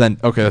is.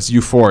 Okay, that's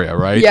Euphoria,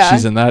 right? Yeah.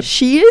 She's in that.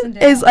 She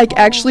is like Oh.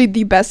 actually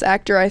the best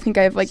actor I think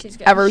I've like She's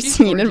good. ever She's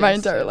seen in my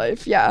gorgeous. entire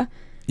life. Yeah.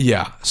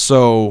 Yeah.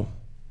 So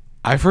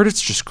I've heard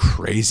it's just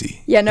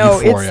crazy. Yeah, no,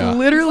 Euphoria. it's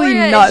literally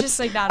Euphoria is nuts. just,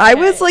 like, not I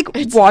okay. was like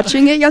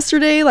watching it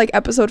yesterday, like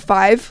episode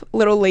 5, a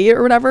little late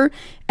or whatever,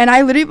 and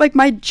I literally like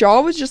my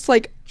jaw was just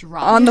like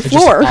Drop. on the It's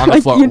just floor on the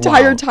like floor. the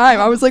entire Wow. time.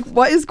 I was like,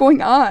 what is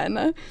going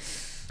on?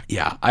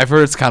 Yeah, I've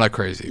heard it's kind of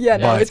crazy. Yeah,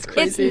 no, but it's It's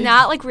crazy.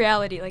 not like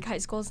reality. Like high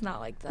school is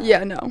not like that.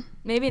 Yeah, no.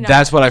 Maybe not.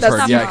 That's what I've That's heard.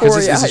 not Yeah, because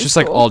Euphoria it's high just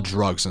like school. all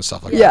drugs and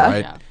stuff like Yeah. that,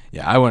 right? Yeah.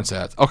 Yeah, I wouldn't say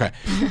that. Okay.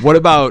 What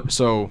about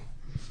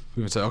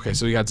we would say okay,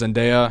 so you got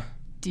Zendaya,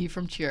 D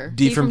from Cheer.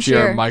 D, D from from Cheer.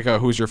 Cheer. Micah,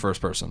 who's your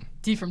first person?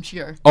 D from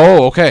Cheer.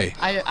 Oh, okay.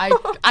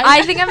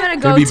 I think I'm gonna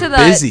go Gonna be to the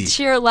busy.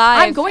 Cheer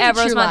Live I'm going at to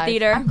Cheer Rosemont Live.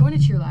 Theater. I'm going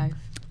to Cheer Live.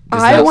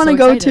 I that- want to so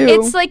go excited.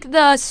 too. It's like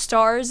the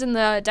stars in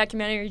the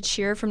documentary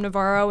Cheer from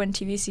Navarro and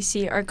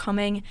TVCC are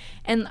coming,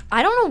 and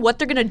I don't know what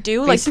they're gonna do.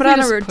 Like put Basically on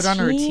a just routine, put on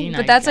a routine,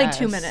 but I that's like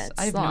 2 guess. minutes.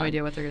 I have no long.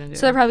 idea what they're gonna do.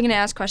 So they're probably gonna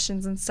ask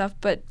questions and stuff,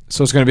 but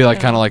So it's gonna be like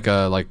kind of like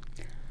a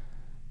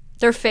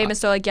they're famous.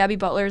 They're like Gabby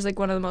Butler is like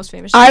one of the most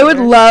famous. I would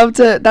cheerleaders. love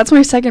to. That's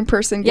my second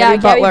person, Yeah,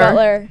 Gabby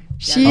Butler.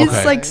 She's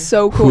Okay. like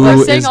so cool. who I'm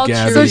is saying all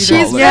Gabby So cheerleaders.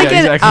 she's Butler? like Yeah,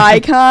 an exactly.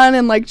 icon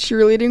in like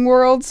cheerleading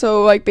world.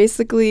 So like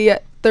basically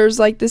there's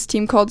like this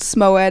team called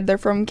SMOED. They're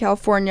from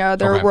California.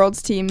 They're Okay. a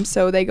world's team.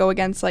 So they go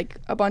against like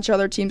a bunch of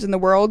other teams in the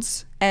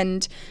worlds.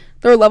 And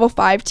they're level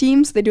 5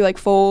 teams. They do like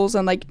fulls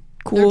and like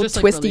cool just,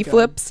 like, twisty really good.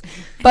 flips.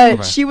 But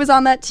Okay. she was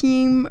on that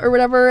team or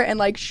whatever. And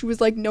like she was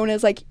like known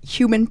as like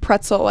human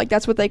pretzel. Like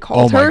that's what they Oh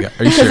called my her. God.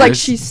 Are you Because like serious?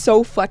 she's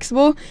so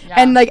flexible. Yeah.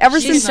 And like ever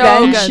She's since so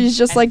then, good. she's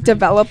just like Everything.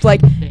 developed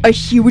like a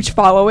huge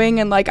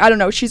following. And like I don't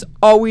know, she's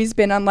always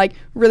been on like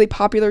really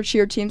popular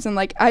cheer teams. And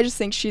like I just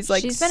think she's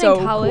like she's been so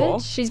in college. cool.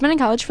 She's been in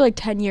college for like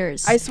 10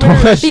 years. I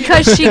swear.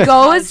 because she goes,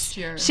 College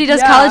cheer. she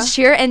does Yeah. college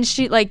cheer, and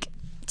she like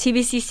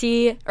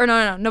TVCC or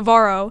no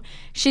Navarro.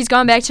 She's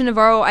gone back to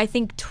Navarro I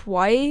think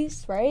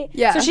twice, right?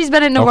 Yeah. So she's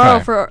been in Navarro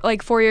Okay. for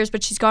like 4 years,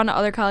 but she's gone to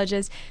other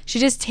colleges. She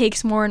just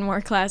takes more and more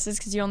classes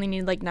because you only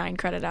need like 9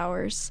 credit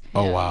hours.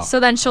 Oh wow. So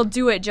then she'll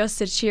do it just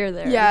to cheer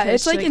there. Yeah,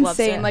 because it's she, like loves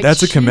insane. it. Like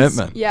That's a she's-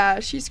 commitment. Yeah,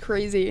 she's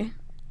crazy.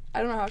 I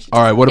don't know how she.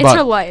 All right. What it's her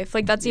about life.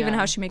 Like that's even Yeah.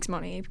 how she makes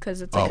money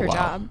because it's like Oh, her wow.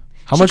 job.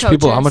 how She much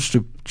people? How coaches. much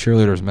do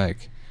cheerleaders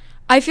make?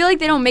 I feel like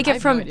they don't make I it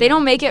have no from idea. they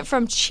don't make it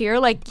from cheer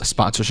like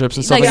Sponsorships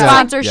and stuff like like, that.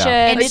 sponsorship.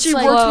 Yeah. And Like it's she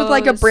like works with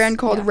like a clothes. brand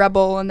called Yeah.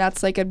 Rebel, and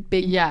that's like a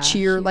big Yeah.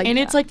 cheer. Like and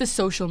it's like the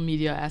social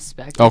media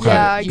aspect. Okay.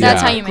 Yeah, You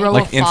that's can how you make grow it.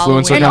 Like a influencer following.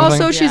 and kind of also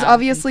thing? she's Yeah,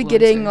 obviously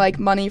getting influencer. like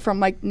money from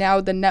like now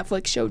the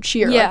Netflix show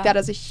Cheer. Yeah. Like that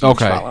has a huge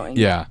Okay. following.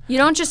 Yeah. You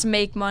don't just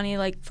make money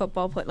like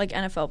like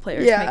NFL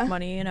players Yeah. make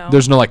money, you know.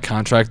 There's no like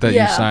contract that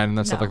Yeah. you sign and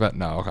that stuff No. like that.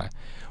 No. Okay.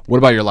 What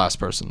about your last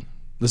person?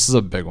 This is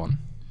a big one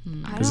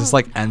I because this don't-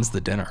 like ends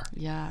the dinner.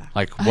 Yeah.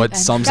 Like what I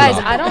sums Guys, it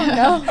up? I don't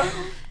know.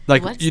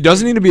 Like Let's it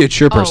doesn't need to be a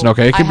cheer person. Oh,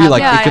 Okay. It I can be have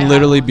like one. it Yeah, can I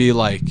literally have be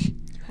like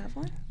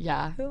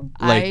Yeah.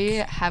 Like,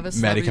 I have a Maddie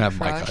celebrity can have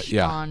my crush cut,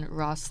 yeah. on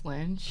Ross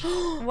Lynch.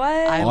 What?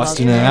 I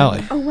Austin love and him.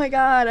 Allie. Oh my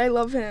god, I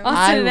love him. Austin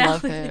I and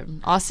love Ally.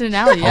 him. Austin and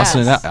Allie, yes.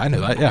 Austin and Allie. I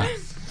know that. Yeah.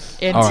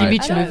 And All TV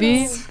right. I don't movie.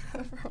 know.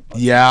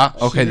 Yeah.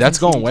 Okay. was That's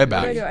in going way What do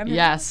I do? back. I'm here.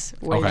 Yes,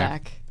 way Okay.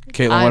 back.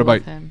 Caitlin, I what love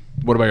about him.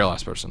 your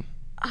last person?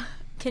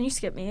 Can you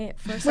skip me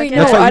for a Wait, second? no,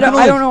 That's fine, I you don't. can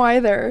I only- don't know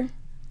either.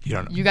 You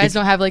don't know. You guys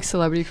don't have like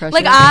celebrity crushes?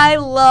 Like I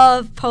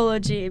love Polo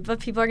G, but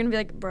people are gonna be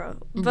like, bro.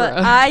 But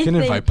Bruh. I You can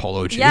think, invite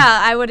Polo G. Yeah,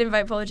 I would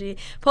invite Polo G.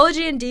 Polo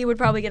G and D would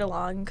probably get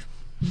along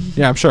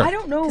Yeah, I'm sure. I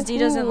don't know. because D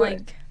doesn't who.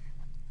 like.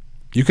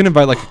 You can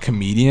invite like a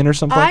comedian or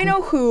something. I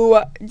know who.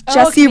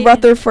 Jesse comedian.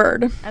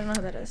 Rutherford. I don't know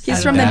who that is. He's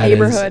And from the that is-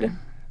 neighborhood.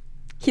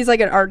 He's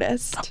like an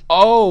artist.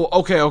 Oh,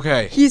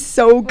 okay. He's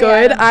so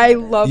good. Yeah. I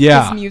love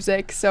Yeah. his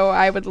music, so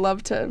I would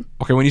love to.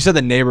 Okay, when you said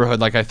the neighborhood,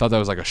 like I thought that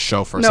was like a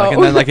show for a No.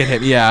 second, then like it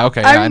hit me. Yeah,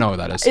 okay, yeah, I I'm- know what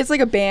that is. It's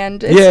like a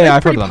band. It's Yeah, like yeah,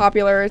 I've heard pretty of them.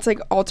 popular. It's like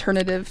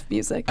alternative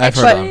music. I've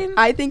heard but of them.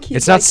 I think he's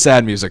It's not like,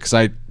 sad music because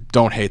I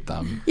don't hate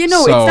them. You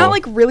know, So, it's not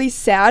like really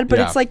sad, but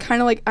Yeah. it's like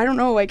kind of like I don't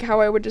know, like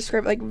how I would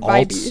describe it, like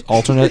vibey.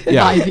 alternate.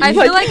 Yeah, Vibey. I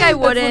feel like I That's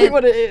literally wouldn't.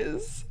 what it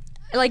is.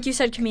 Like you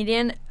said,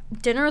 comedian.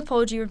 Dinner with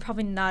Polo G would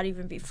probably not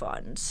even be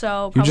fun. So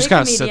you probably just a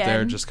kind of sit there,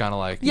 comedian. just kind of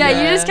like Yeah,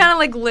 you Yeah. just kind of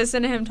like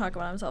listen to him talk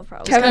about himself.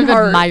 Probably. Kevin kind of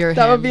Hart. admire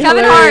That would him. be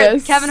Kevin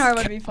hilarious. Kevin Hart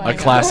would be funny. a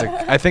classic.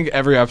 I think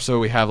every episode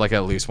we have like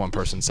at least one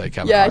person say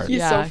Kevin Yeah, Hart.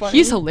 he's so funny.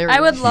 He's hilarious. I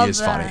would love he is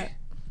that. funny.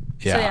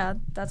 Yeah. So yeah,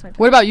 that's my pick.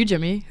 What about you,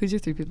 Jimmy? Who's your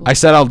 3 people? I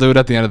said I'll do it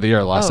at the end of the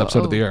year. Last Oh, episode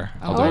of oh. the year.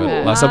 I'll Oh, do it.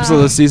 wow. Last episode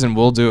of the season,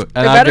 we'll do it.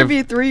 And There better give,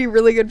 be 3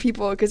 really good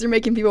people because you're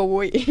making people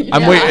wait.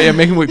 I'm Yeah. waiting. I'm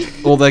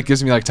making. Well, that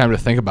gives me like time to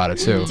think about it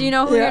too. Do you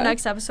know who Yeah. your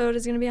next episode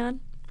is gonna be on?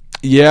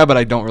 Yeah, but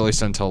I don't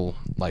release it until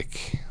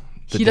like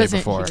the He day doesn't-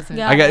 he before. doesn't.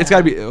 Yeah. It's got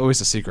to be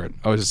always a secret.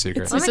 Always a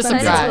secret. It's I'm just a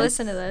excited surprise. to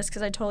listen to this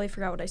because I totally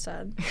forgot what I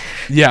said.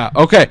 Yeah.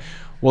 Okay.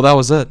 Well, that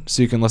was it.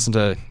 So you can listen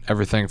to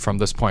everything from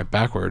this point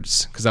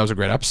backwards because that was a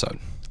great episode.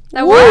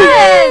 That Woo! was. It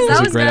was That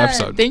a was great good.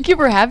 episode. Thank you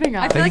for having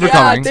us. I feel Thank like you for I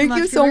coming. talked too Thank much.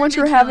 you We so were much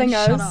for gonna having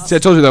shut us. up. See, I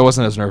told you that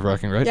wasn't as nerve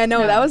wracking, right? Yeah,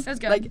 no, No, that was that was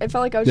good. like I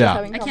felt like I was Yeah. just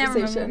having I a can't remember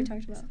what we conversation.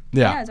 talked about.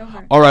 Yeah. It's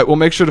over. All right. Well,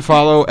 make sure to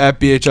follow at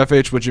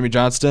BHFH with Jimmy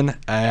Johnston,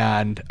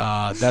 and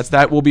that's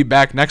that. We'll be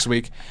back next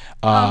week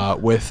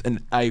with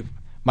I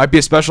might be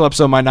a special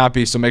episode, might not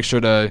be. So make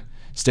sure to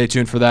stay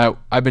tuned for that.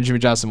 I've been Jimmy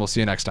Johnston. We'll see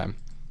you next time.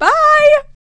 Bye.